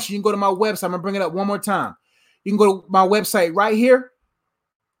any questions, you can go to my website. I'm gonna bring it up one more time. You can go to my website right here.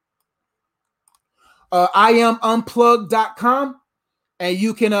 IamUnplugged.com, and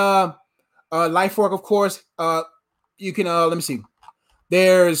you can LifeWork, of course. You can let me see.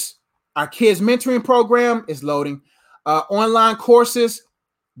 There's our kids mentoring program is loading. Online courses,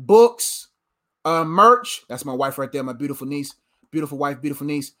 books, merch. That's my wife right there, my beautiful niece, beautiful wife, beautiful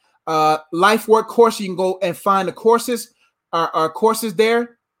niece. LifeWork course. You can go and find the courses. Our courses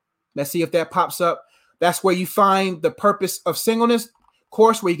there. Let's see if that pops up. That's where you find the Purpose of Singleness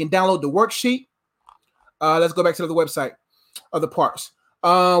course, where you can download the worksheet. Let's go back to the website, other parts.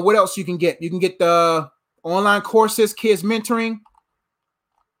 What else you can get? You can get the online courses, kids mentoring,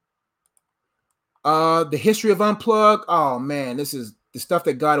 the history of Unplug. Oh man, this is the stuff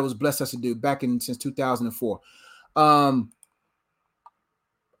that God has blessed us to do since 2004. Our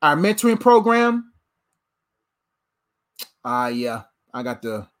mentoring program. Yeah, I got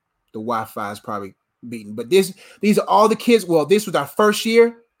the Wi-Fi is probably beaten, but these are all the kids. Well, this was our first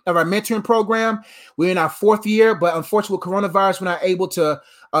year of our mentoring program. We're in our 4th year, but unfortunately with coronavirus, we're not able to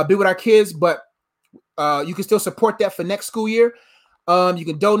be with our kids, but you can still support that for next school year. You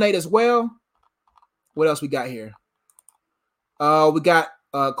can donate as well. What else we got here? We got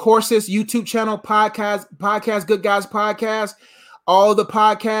courses, YouTube channel, podcast, Good Guys Podcast, all the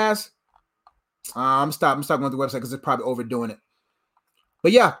podcasts. I'm stopping going to the website because it's probably overdoing it.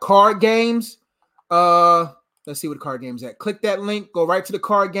 But yeah, card games. Let's see what the card games at. Click that link. Go right to the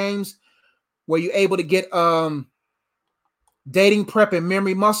card games where you're able to get dating prep and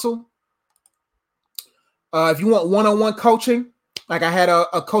memory muscle. If you want one-on-one coaching, like I had a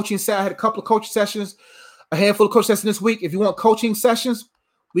coaching set, I had a couple of coaching sessions, a handful of coaching sessions this week. If you want coaching sessions,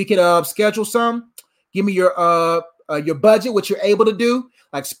 we can schedule some. Give me your budget, what you're able to do,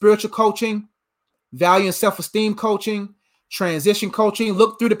 like spiritual coaching, value and self-esteem coaching, transition coaching.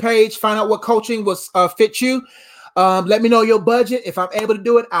 Look through the page, find out what coaching was fit you. Let me know your budget. If I'm able to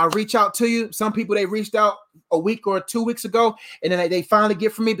do it, I'll reach out to you. Some people, they reached out a week or 2 weeks ago, and then they finally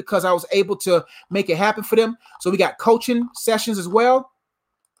get from me because I was able to make it happen for them. So we got coaching sessions as well.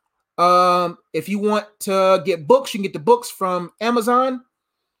 If you want to get books, you can get the books from Amazon.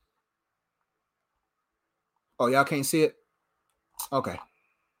 Oh, y'all can't see it? Okay.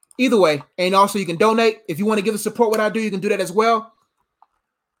 Either way, and also you can donate. If you want to give the support what I do, you can do that as well.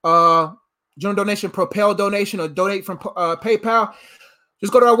 General donation, Propel donation, or donate from PayPal.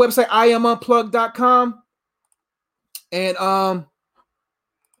 Just go to our website, IamUnplugged.com. And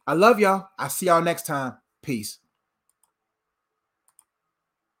I love y'all. I'll see y'all next time. Peace.